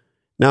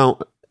 Now,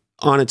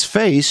 on its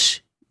face,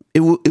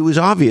 it was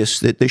obvious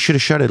that they should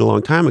have shut it a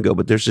long time ago,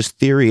 but there's this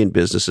theory in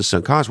business of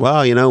sunk cost.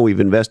 Well,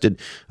 we've invested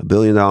 $1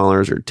 billion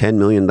or $10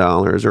 million,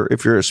 or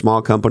if you're a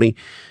small company,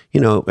 a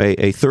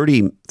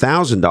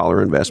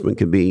 $30,000 investment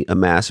can be a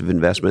massive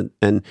investment,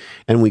 and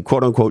we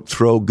quote unquote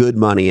throw good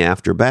money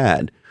after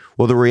bad.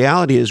 Well, the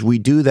reality is we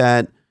do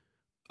that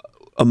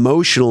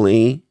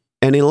emotionally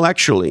and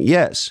intellectually,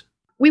 yes.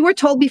 We were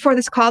told before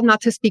this call not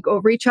to speak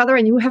over each other,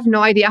 and you have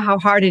no idea how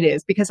hard it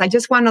is because I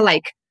just want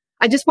to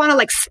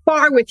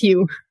spar with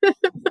you.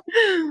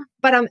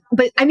 But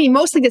I mean,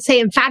 mostly to say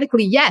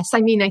emphatically, yes.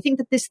 I mean, I think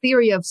that this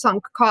theory of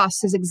sunk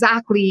costs is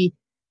exactly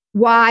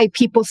why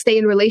people stay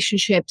in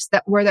relationships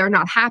where they're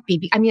not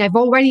happy. I mean, I've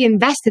already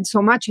invested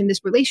so much in this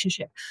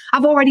relationship.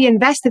 I've already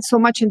invested so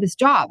much in this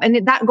job.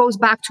 And that goes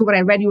back to what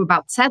I read you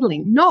about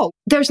settling. No,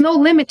 there's no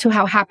limit to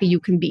how happy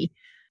you can be.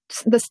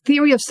 This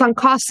theory of sunk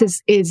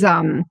costs is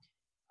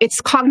it's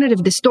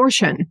cognitive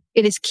distortion.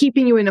 It is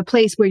keeping you in a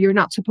place where you're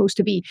not supposed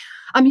to be.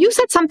 You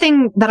said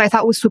something that I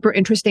thought was super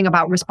interesting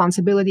about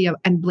responsibility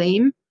and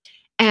blame.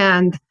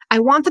 And I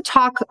want to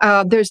talk,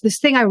 there's this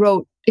thing I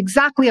wrote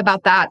exactly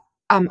about that.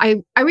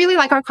 I really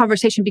like our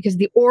conversation because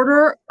the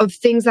order of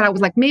things that I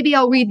was like, maybe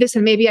I'll read this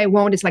and maybe I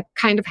won't, is like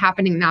kind of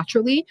happening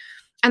naturally.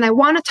 And I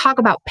want to talk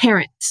about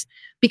parents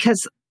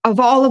because of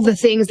all of the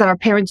things that our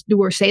parents do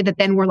or say that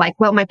then we're like,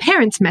 well, my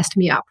parents messed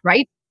me up,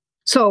 right?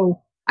 So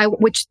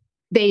which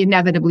they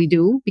inevitably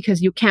do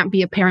because you can't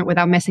be a parent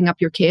without messing up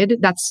your kid.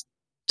 That's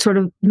sort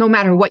of no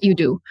matter what you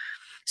do.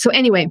 So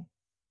anyway,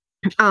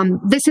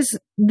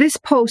 this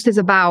post is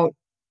about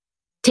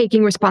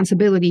taking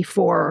responsibility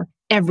for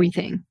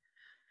everything.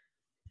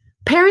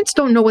 Parents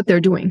don't know what they're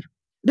doing.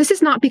 This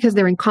is not because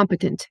they're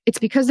incompetent. It's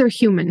because they're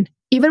human.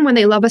 Even when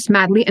they love us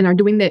madly and are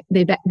doing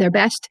their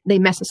best, they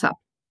mess us up.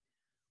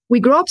 We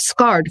grow up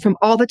scarred from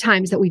all the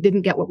times that we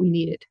didn't get what we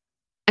needed.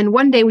 And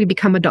one day we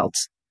become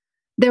adults.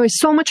 There is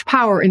so much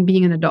power in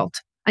being an adult.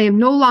 I am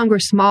no longer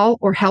small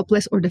or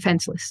helpless or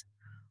defenseless.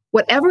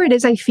 Whatever it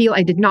is I feel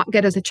I did not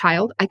get as a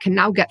child, I can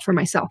now get for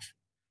myself.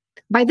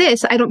 By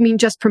this, I don't mean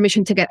just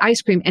permission to get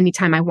ice cream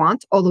anytime I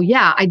want, although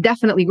yeah, I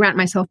definitely grant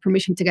myself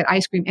permission to get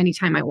ice cream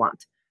anytime I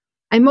want.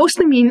 I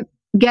mostly mean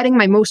getting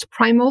my most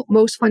primal,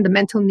 most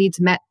fundamental needs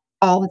met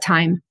all the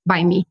time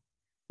by me.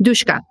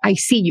 Dushka, I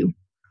see you.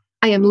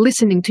 I am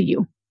listening to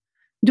you.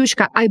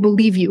 Dushka, I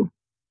believe you.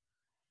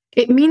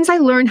 It means I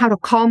learn how to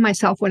calm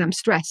myself when I'm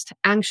stressed,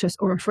 anxious,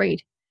 or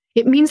afraid.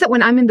 It means that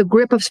when I'm in the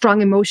grip of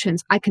strong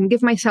emotions, I can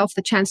give myself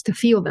the chance to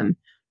feel them.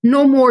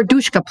 No more,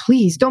 Dushka,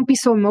 please, don't be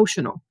so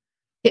emotional.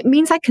 It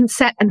means I can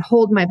set and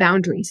hold my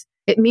boundaries.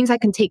 It means I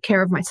can take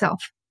care of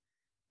myself.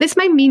 This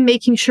might mean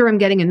making sure I'm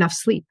getting enough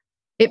sleep.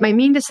 It might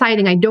mean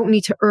deciding I don't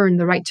need to earn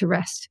the right to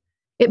rest.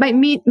 It might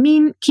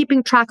mean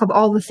keeping track of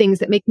all the things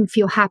that make me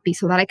feel happy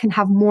so that I can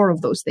have more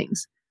of those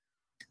things.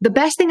 The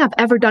best thing I've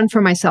ever done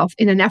for myself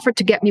in an effort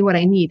to get me what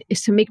I need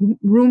is to make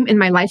room in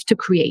my life to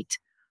create,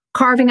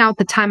 carving out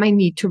the time I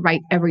need to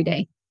write every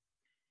day.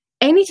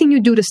 Anything you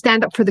do to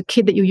stand up for the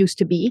kid that you used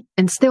to be,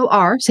 and still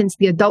are, since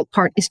the adult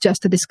part is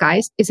just a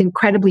disguise, is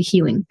incredibly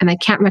healing, and I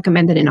can't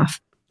recommend it enough.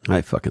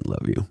 I fucking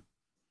love you.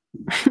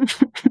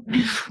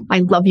 I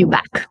love you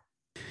back.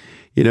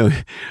 You know,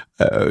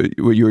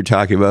 when you were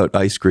talking about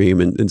ice cream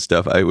and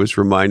stuff, I was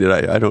reminded,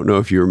 I don't know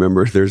if you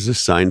remember, there's a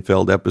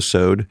Seinfeld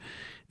episode,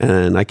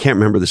 and I can't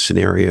remember the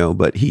scenario,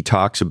 but he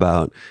talks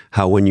about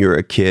how when you're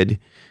a kid,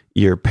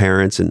 your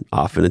parents, and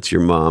often it's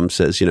your mom,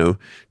 says, you know,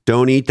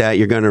 don't eat that,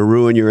 you're going to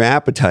ruin your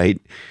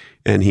appetite.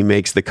 And he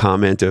makes the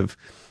comment of,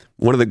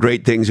 one of the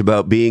great things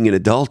about being an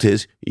adult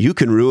is you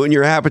can ruin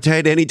your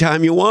appetite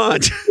anytime you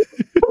want.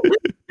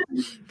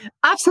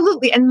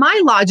 Absolutely. And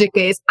my logic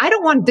is, I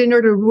don't want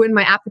dinner to ruin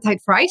my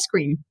appetite for ice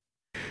cream.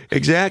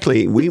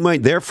 Exactly. We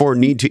might therefore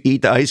need to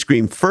eat the ice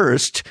cream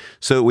first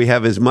so that we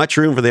have as much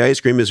room for the ice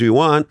cream as we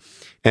want.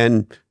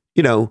 And,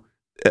 you know,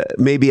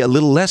 maybe a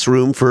little less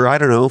room for, I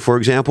don't know, for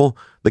example,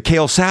 the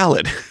kale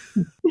salad.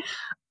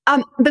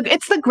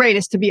 It's the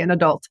greatest to be an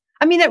adult.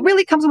 I mean, it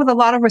really comes with a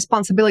lot of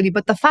responsibility,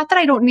 but the fact that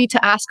I don't need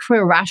to ask for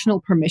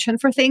irrational permission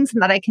for things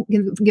and that I can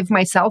give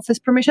myself this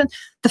permission,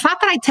 the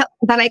fact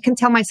that I can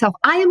tell myself,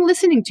 I am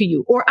listening to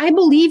you, or I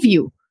believe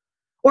you,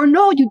 or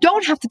no, you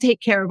don't have to take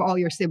care of all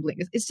your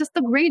siblings. It's just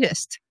the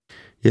greatest.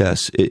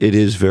 Yes, it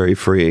is very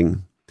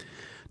freeing.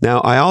 Now,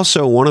 I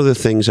also, one of the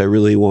things I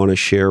really want to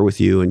share with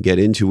you and get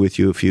into with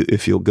you,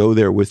 if you'll go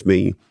there with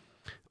me,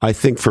 I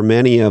think for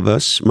many of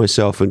us,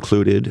 myself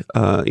included,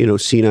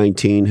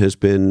 C19 has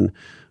been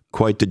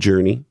quite the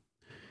journey.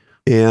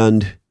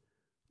 And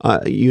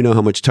you know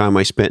how much time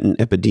I spent in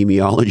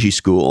epidemiology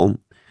school.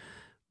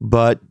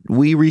 But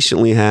we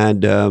recently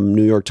had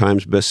New York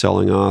Times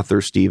bestselling author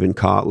Steven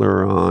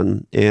Kotler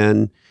on,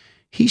 and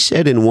he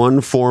said in one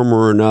form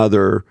or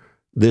another,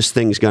 this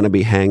thing's going to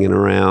be hanging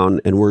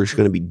around and we're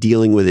going to be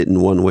dealing with it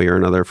in one way or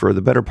another for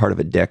the better part of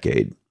a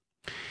decade.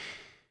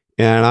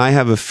 And I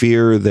have a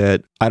fear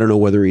that, I don't know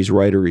whether he's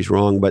right or he's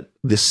wrong, but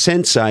the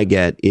sense I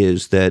get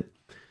is that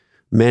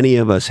many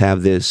of us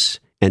have this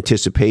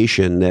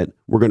anticipation that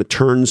we're going to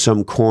turn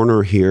some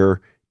corner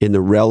here in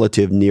the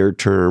relative near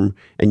term.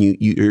 And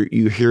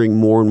you're hearing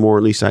more and more,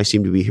 at least I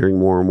seem to be hearing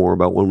more and more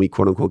about when we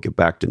quote unquote get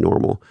back to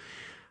normal.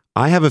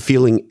 I have a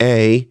feeling,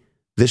 A,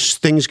 this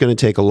thing's going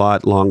to take a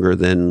lot longer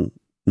than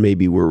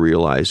maybe we're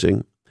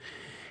realizing.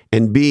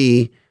 And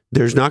B,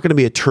 there's not going to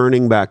be a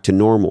turning back to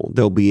normal.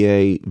 There'll be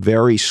a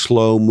very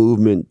slow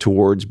movement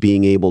towards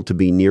being able to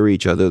be near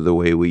each other the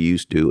way we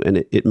used to.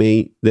 And it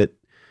may that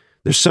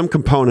there's some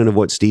component of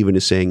what Steven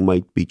is saying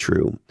might be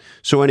true.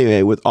 So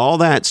anyway, with all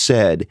that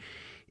said,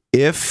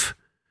 if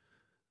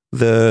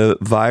the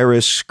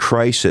virus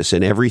crisis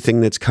and everything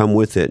that's come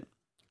with it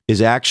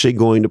is actually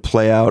going to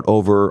play out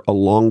over a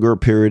longer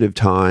period of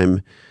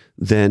time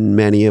than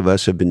many of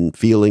us have been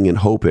feeling and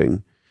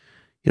hoping,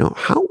 you know,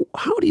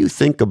 how do you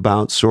think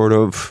about sort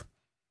of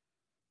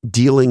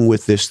dealing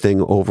with this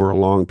thing over a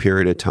long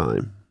period of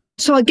time?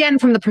 So again,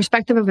 from the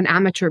perspective of an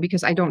amateur,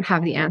 because I don't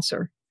have the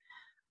answer.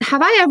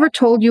 Have I ever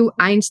told you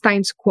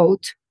Einstein's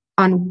quote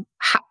on,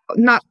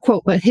 not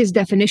quote, but his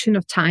definition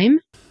of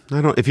time?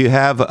 I don't. If you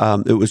have,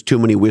 it was too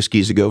many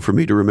whiskeys ago for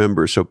me to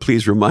remember. So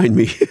please remind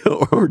me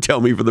or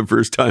tell me for the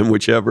first time,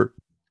 whichever.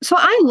 So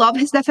I love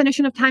his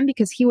definition of time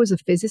because he was a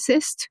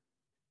physicist.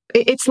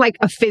 It's like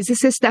a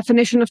physicist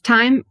definition of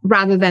time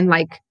rather than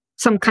like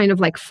some kind of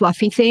like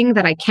fluffy thing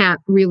that I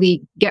can't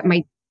really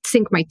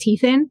sink my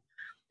teeth in.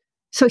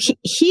 So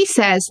he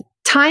says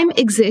time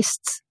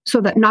exists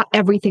so that not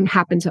everything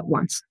happens at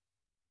once.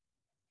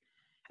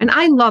 And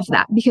I love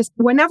that because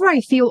whenever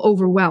I feel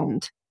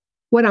overwhelmed,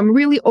 what I'm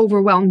really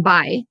overwhelmed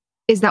by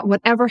is that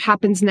whatever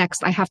happens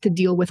next, I have to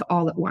deal with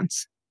all at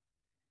once.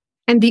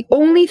 And the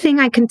only thing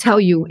I can tell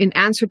you in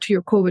answer to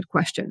your COVID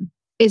question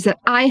is that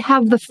I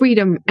have the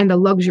freedom and the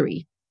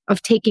luxury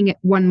of taking it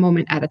one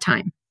moment at a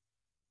time.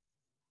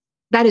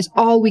 That is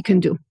all we can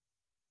do.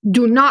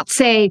 Do not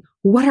say,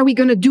 what are we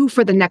going to do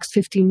for the next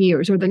 15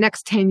 years or the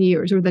next 10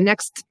 years or the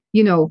next,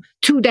 2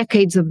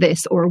 decades of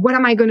this? Or what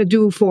am I going to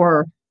do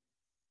for,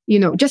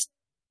 just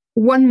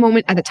one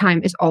moment at a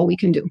time is all we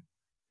can do.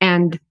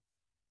 And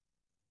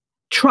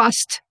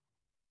trust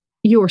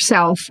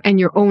yourself and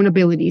your own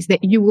abilities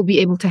that you will be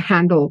able to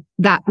handle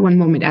that one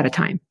moment at a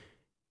time.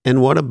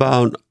 And what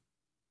about,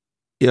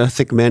 I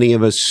think many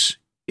of us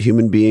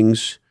human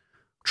beings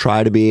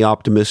try to be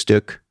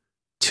optimistic,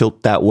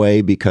 tilt that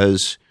way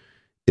because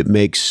it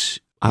makes,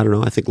 I don't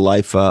know, I think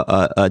life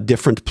a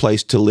different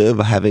place to live,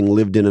 having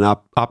lived in an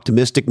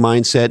optimistic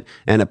mindset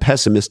and a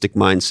pessimistic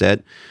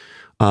mindset.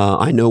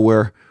 I know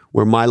where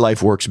my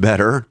life works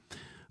better.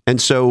 And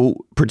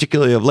so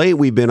particularly of late,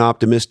 we've been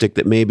optimistic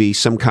that maybe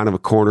some kind of a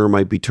corner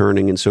might be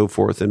turning and so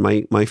forth. And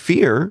my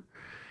fear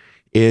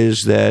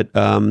is that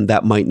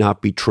that might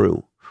not be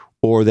true,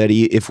 or that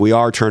if we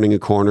are turning a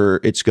corner,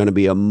 it's going to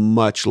be a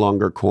much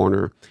longer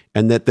corner,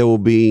 and that there will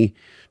be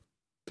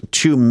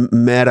two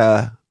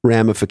meta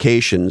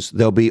ramifications.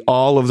 There'll be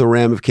all of the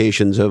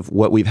ramifications of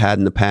what we've had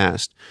in the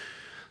past,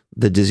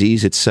 the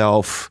disease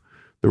itself,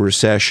 the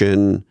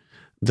recession,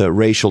 the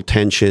racial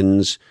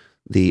tensions,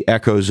 the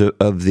echoes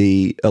of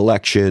the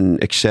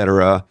election,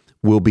 etc.,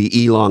 will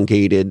be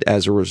elongated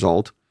as a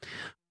result,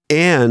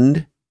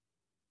 and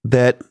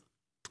that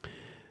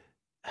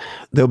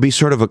there'll be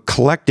sort of a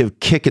collective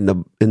kick in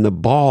the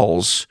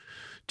balls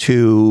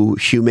to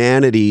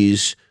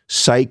humanity's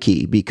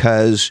psyche,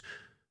 because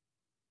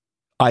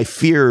I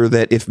fear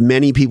that if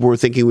many people were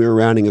thinking we were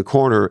rounding a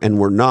corner and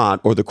we're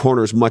not, or the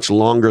corner is much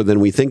longer than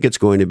we think it's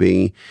going to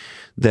be,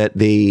 that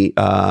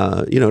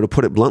to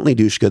put it bluntly,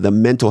 Dushka, the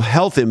mental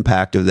health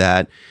impact of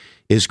that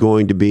is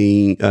going to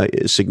be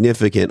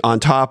significant on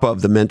top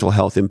of the mental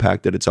health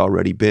impact that it's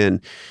already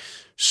been.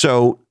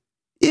 So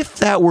if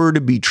that were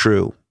to be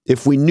true,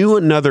 if we knew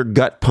another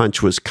gut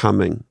punch was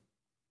coming,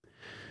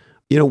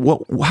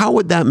 how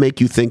would that make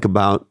you think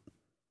about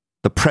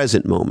the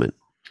present moment?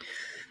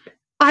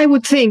 I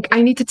would think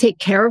I need to take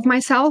care of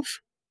myself.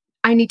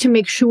 I need to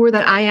make sure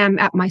that I am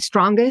at my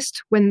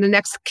strongest when the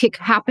next kick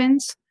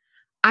happens.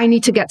 I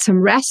need to get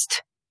some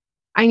rest.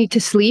 I need to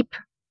sleep.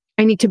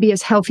 I need to be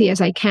as healthy as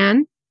I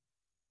can.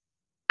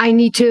 I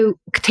need to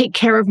take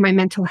care of my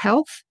mental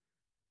health.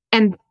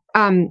 And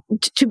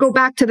to go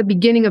back to the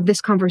beginning of this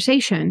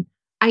conversation,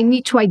 I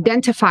need to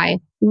identify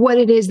what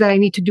it is that I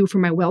need to do for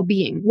my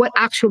well-being. What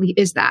actually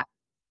is that?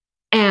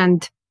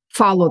 And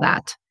follow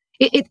that.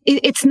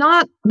 It's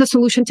not the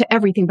solution to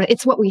everything, but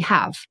it's what we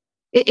have.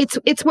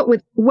 It's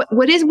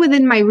what is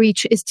within my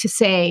reach is to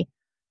say,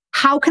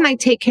 how can I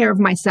take care of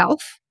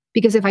myself?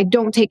 Because if I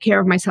don't take care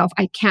of myself,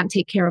 I can't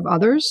take care of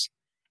others.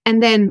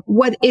 And then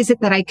what is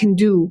it that I can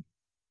do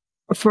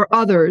for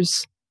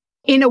others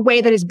in a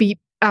way that is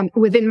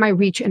within my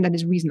reach and that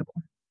is reasonable?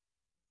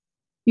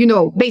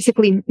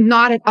 Basically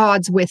not at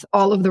odds with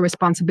all of the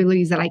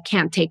responsibilities that I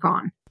can't take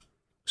on.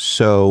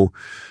 So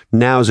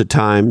now's a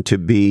time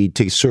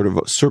to sort of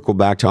circle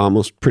back to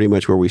almost pretty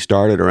much where we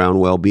started around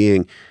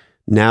well-being.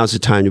 Now's the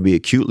time to be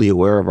acutely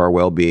aware of our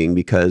well-being,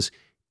 because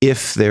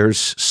if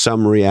there's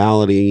some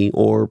reality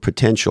or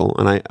potential,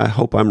 and I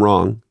hope I'm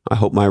wrong, I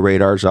hope my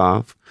radar's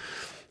off,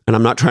 and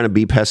I'm not trying to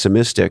be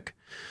pessimistic,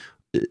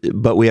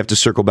 but we have to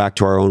circle back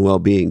to our own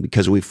well-being,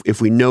 because if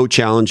we know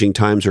challenging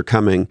times are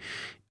coming,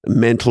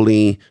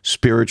 mentally,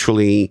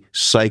 spiritually,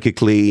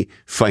 psychically,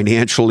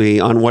 financially,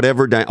 on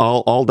whatever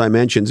all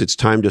dimensions, it's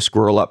time to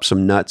squirrel up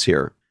some nuts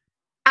here.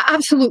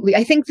 Absolutely.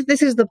 I think that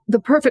this is the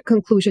perfect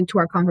conclusion to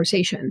our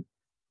conversation.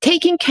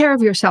 Taking care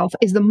of yourself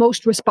is the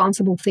most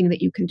responsible thing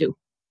that you can do.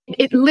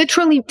 It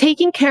literally,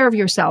 taking care of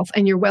yourself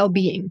and your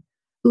well-being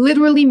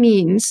literally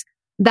means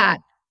that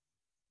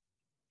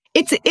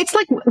it's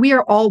like we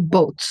are all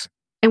boats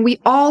and we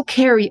all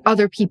carry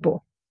other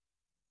people.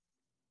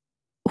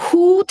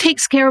 Who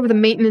takes care of the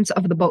maintenance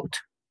of the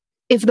boat?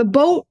 If the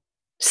boat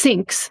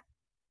sinks,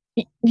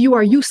 you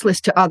are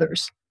useless to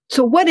others.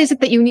 So what is it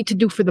that you need to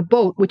do for the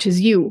boat, which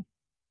is you,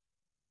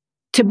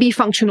 to be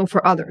functional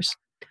for others?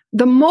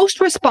 The most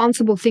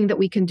responsible thing that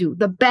we can do,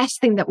 the best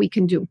thing that we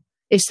can do,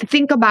 is to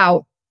think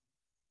about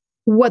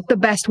what the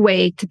best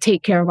way to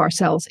take care of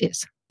ourselves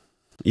is.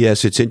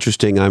 Yes, it's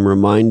interesting. I'm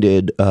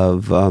reminded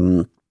of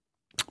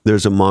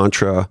there's a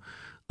mantra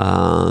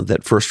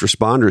that first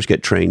responders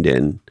get trained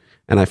in,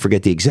 and I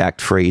forget the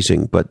exact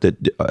phrasing, but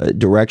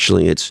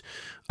directionally it's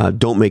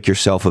don't make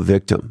yourself a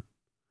victim,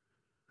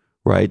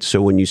 right?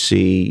 So when we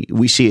see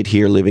it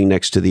here living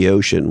next to the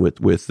ocean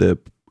with the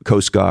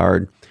Coast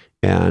Guard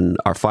and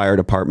our fire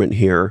department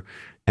here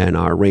and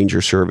our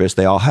ranger service,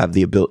 they all have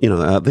the ability,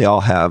 they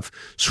all have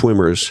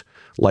swimmers,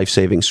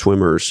 life-saving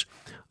swimmers.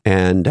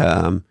 And,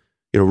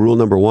 rule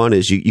number one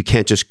is you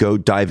can't just go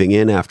diving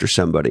in after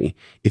somebody.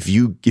 If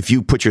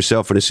you put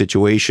yourself in a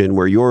situation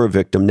where you're a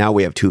victim, now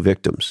we have two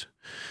victims.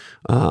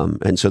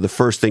 And so the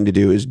first thing to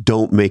do is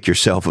don't make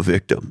yourself a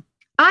victim.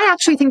 I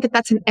actually think that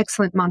that's an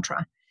excellent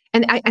mantra.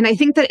 And I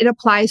think that it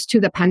applies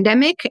to the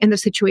pandemic and the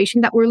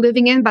situation that we're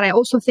living in, but I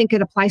also think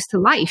it applies to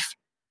life,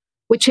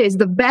 which is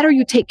the better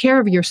you take care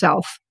of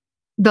yourself,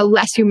 the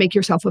less you make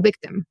yourself a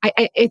victim.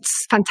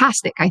 It's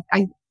fantastic.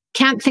 I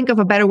can't think of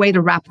a better way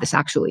to wrap this,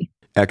 actually.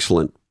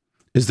 Excellent.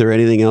 Is there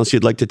anything else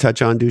you'd like to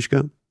touch on,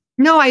 Dushka?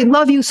 No, I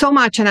love you so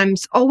much, and I'm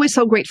always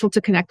so grateful to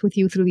connect with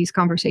you through these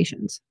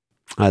conversations.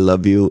 I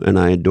love you, and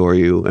I adore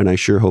you, and I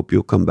sure hope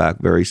you'll come back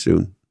very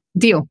soon.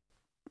 Deal.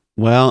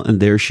 Well, and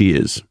there she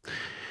is,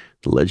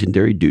 the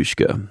legendary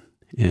Dushka.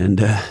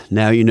 And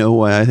now you know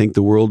why I think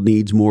the world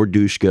needs more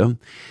Dushka.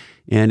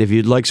 And if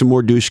you'd like some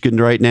more Dushka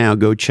right now,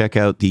 go check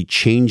out the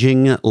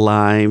Changing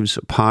Lives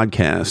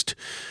podcast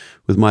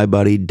with my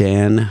buddy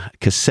Dan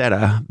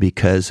Cassetta,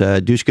 because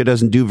Dushka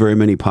doesn't do very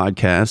many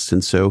podcasts.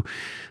 And so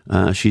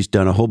she's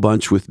done a whole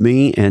bunch with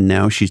me, and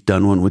now she's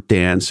done one with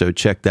Dan. So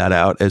check that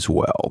out as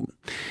well.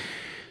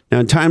 Now,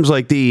 in times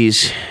like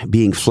these,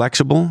 being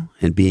flexible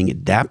and being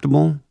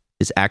adaptable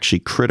is actually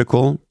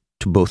critical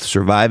to both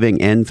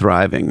surviving and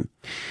thriving.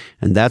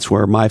 And that's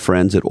where my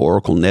friends at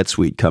Oracle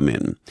NetSuite come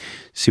in.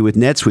 See, with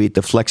NetSuite,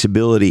 the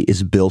flexibility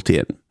is built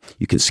in.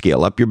 You can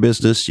scale up your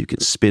business. You can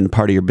spin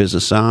part of your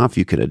business off.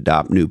 You can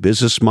adopt new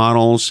business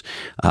models.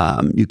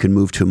 You can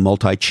move to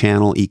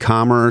multi-channel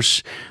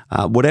e-commerce.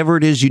 Whatever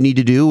it is you need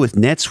to do with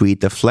NetSuite,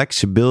 the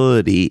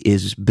flexibility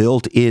is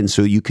built in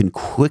so you can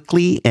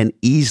quickly and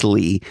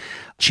easily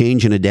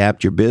change and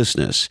adapt your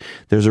business.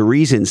 There's a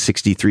reason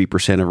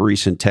 63% of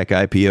recent tech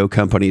IPO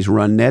companies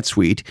run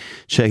NetSuite.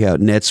 Check out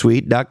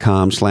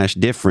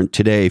netsuite.com/different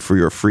today for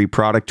your free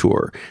product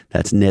tour.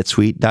 That's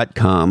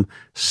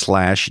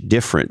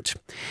netsuite.com/different.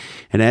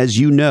 And as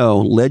you know,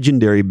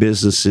 legendary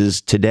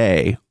businesses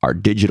today are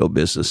digital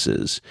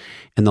businesses.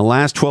 And the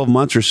last 12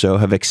 months or so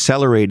have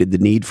accelerated the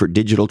need for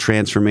digital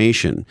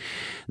transformation.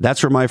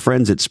 That's where my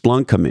friends at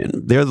Splunk come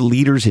in. They're the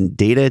leaders in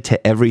data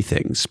to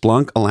everything.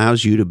 Splunk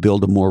allows you to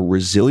build a more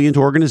resilient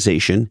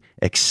organization,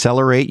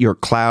 accelerate your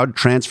cloud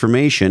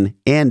transformation,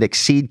 and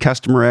exceed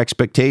customer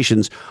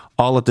expectations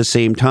all at the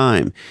same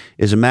time.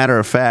 As a matter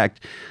of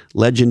fact,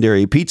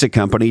 legendary pizza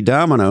company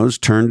Domino's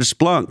turned to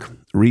Splunk,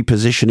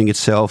 repositioning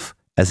itself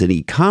as an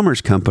e-commerce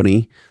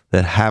company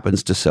that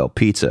happens to sell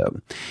pizza.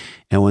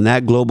 And when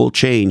that global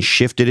chain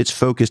shifted its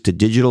focus to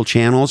digital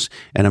channels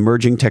and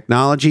emerging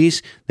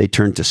technologies, they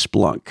turned to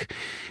Splunk.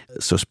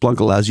 So Splunk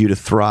allows you to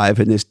thrive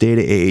in this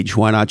data age.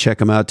 Why not check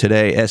them out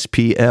today?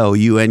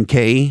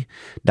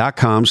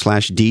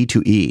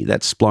 SPLUNK.com/D2E.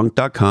 That's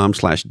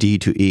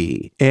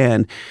splunk.com/D2E.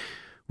 And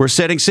we're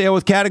setting sail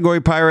with Category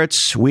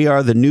Pirates. We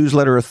are the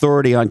newsletter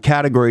authority on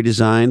category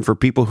design for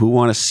people who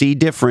want to see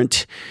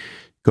different.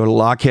 Go to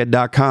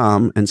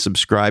lockhead.com and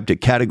subscribe to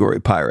Category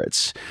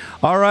Pirates.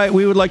 All right,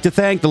 we would like to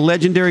thank the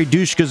legendary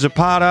Dushka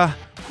Zapata.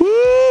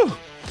 Woo!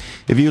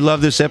 If you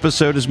love this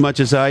episode as much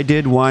as I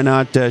did, why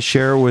not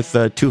share with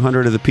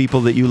 200 of the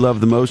people that you love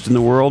the most in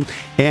the world?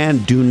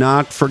 And do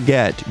not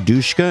forget,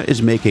 Dushka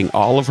is making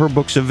all of her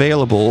books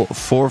available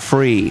for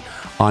free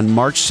on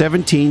March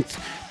 17th,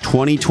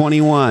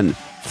 2021.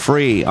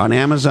 Free on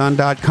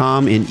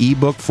Amazon.com in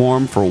ebook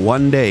form for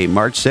 1 day,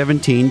 March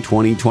 17,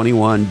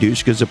 2021,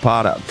 Dushka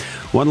Zapata.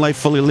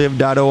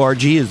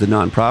 OneLifeFullyLived.org is the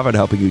nonprofit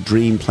helping you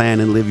dream,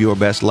 plan, and live your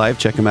best life.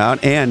 Check them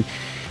out. And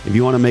if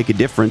you want to make a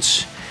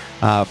difference,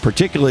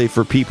 particularly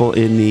for people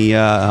in the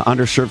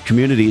underserved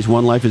communities,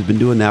 One Life has been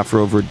doing that for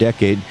over a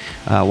decade.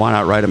 Why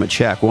not write them a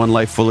check?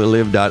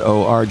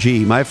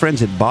 OneLifeFullyLived.org. My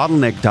friends at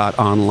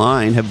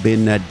Bottleneck.online have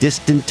been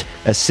distant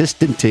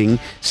assistanting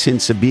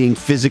since being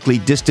physically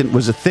distant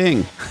was a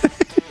thing.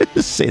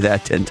 Say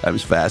that 10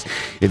 times fast.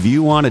 If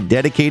you want a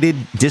dedicated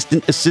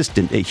distant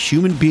assistant, a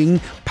human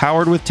being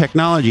powered with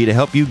technology to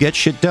help you get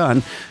shit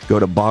done, go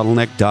to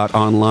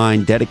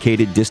Bottleneck.online,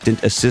 dedicated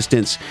distant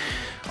assistants.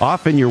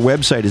 Often your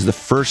website is the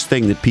first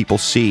thing that people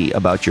see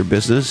about your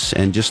business.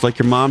 And just like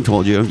your mom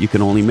told you, you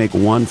can only make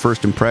one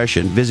first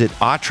impression. Visit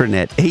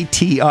Atranet,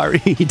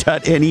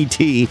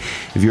 ATRE.net.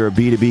 If you're a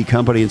B2B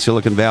company in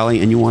Silicon Valley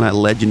and you want a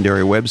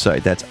legendary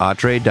website, that's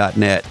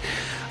Atre.net.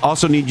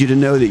 Also need you to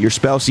know that your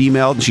spouse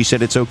emailed and she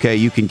said it's okay.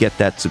 You can get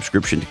that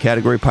subscription to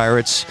Category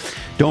Pirates.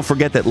 Don't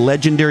forget that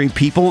legendary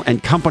people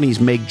and companies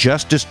make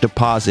justice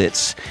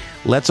deposits.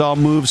 Let's all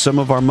move some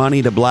of our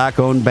money to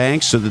black-owned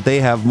banks so that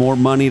they have more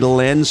money to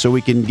lend so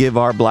we can give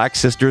our black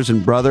sisters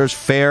and brothers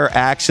fair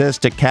access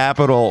to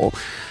capital.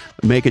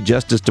 Make a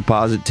justice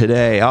deposit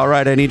today. All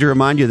right, I need to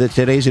remind you that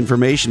today's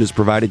information is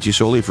provided to you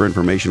solely for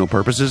informational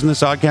purposes, and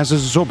this podcast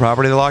is the sole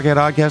property of the Lockheed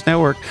Podcast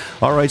Network.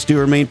 All rights do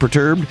remain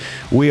perturbed.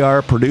 We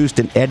are produced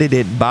and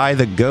edited by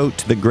the GOAT,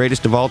 the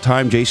greatest of all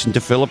time, Jason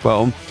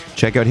DeFilippo.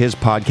 Check out his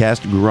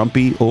podcast,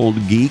 Grumpy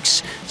Old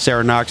Geeks.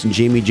 Sarah Knox and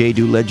Jamie J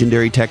do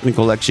legendary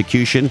technical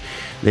execution.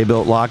 They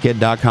built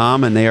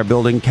Lockheed.com, and they are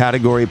building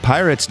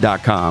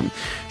CategoryPirates.com.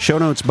 Show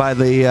notes by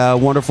the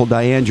wonderful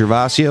Diane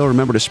Gervasio.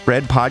 Remember to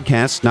spread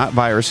podcasts, not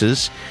viruses.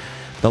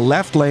 The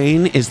left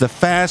lane is the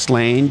fast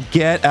lane.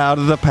 Get out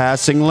of the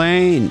passing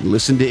lane.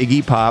 Listen to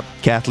Iggy Pop.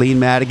 Kathleen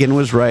Madigan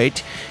was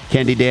right.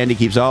 Candy Dandy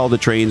keeps all the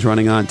trains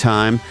running on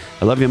time.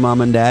 I love you,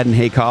 Mom and Dad. And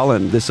hey,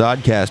 Colin, this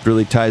oddcast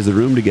really ties the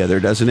room together,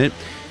 doesn't it?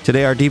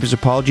 Today, our deepest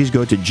apologies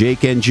go to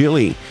Jake and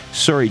Jilly.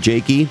 Sorry,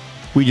 Jakey.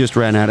 We just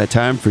ran out of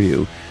time for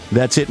you.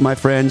 That's it, my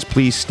friends.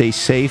 Please stay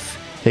safe.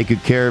 Take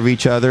good care of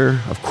each other.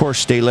 Of course,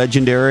 stay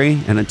legendary.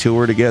 And until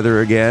we're together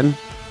again,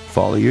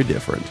 follow your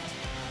different.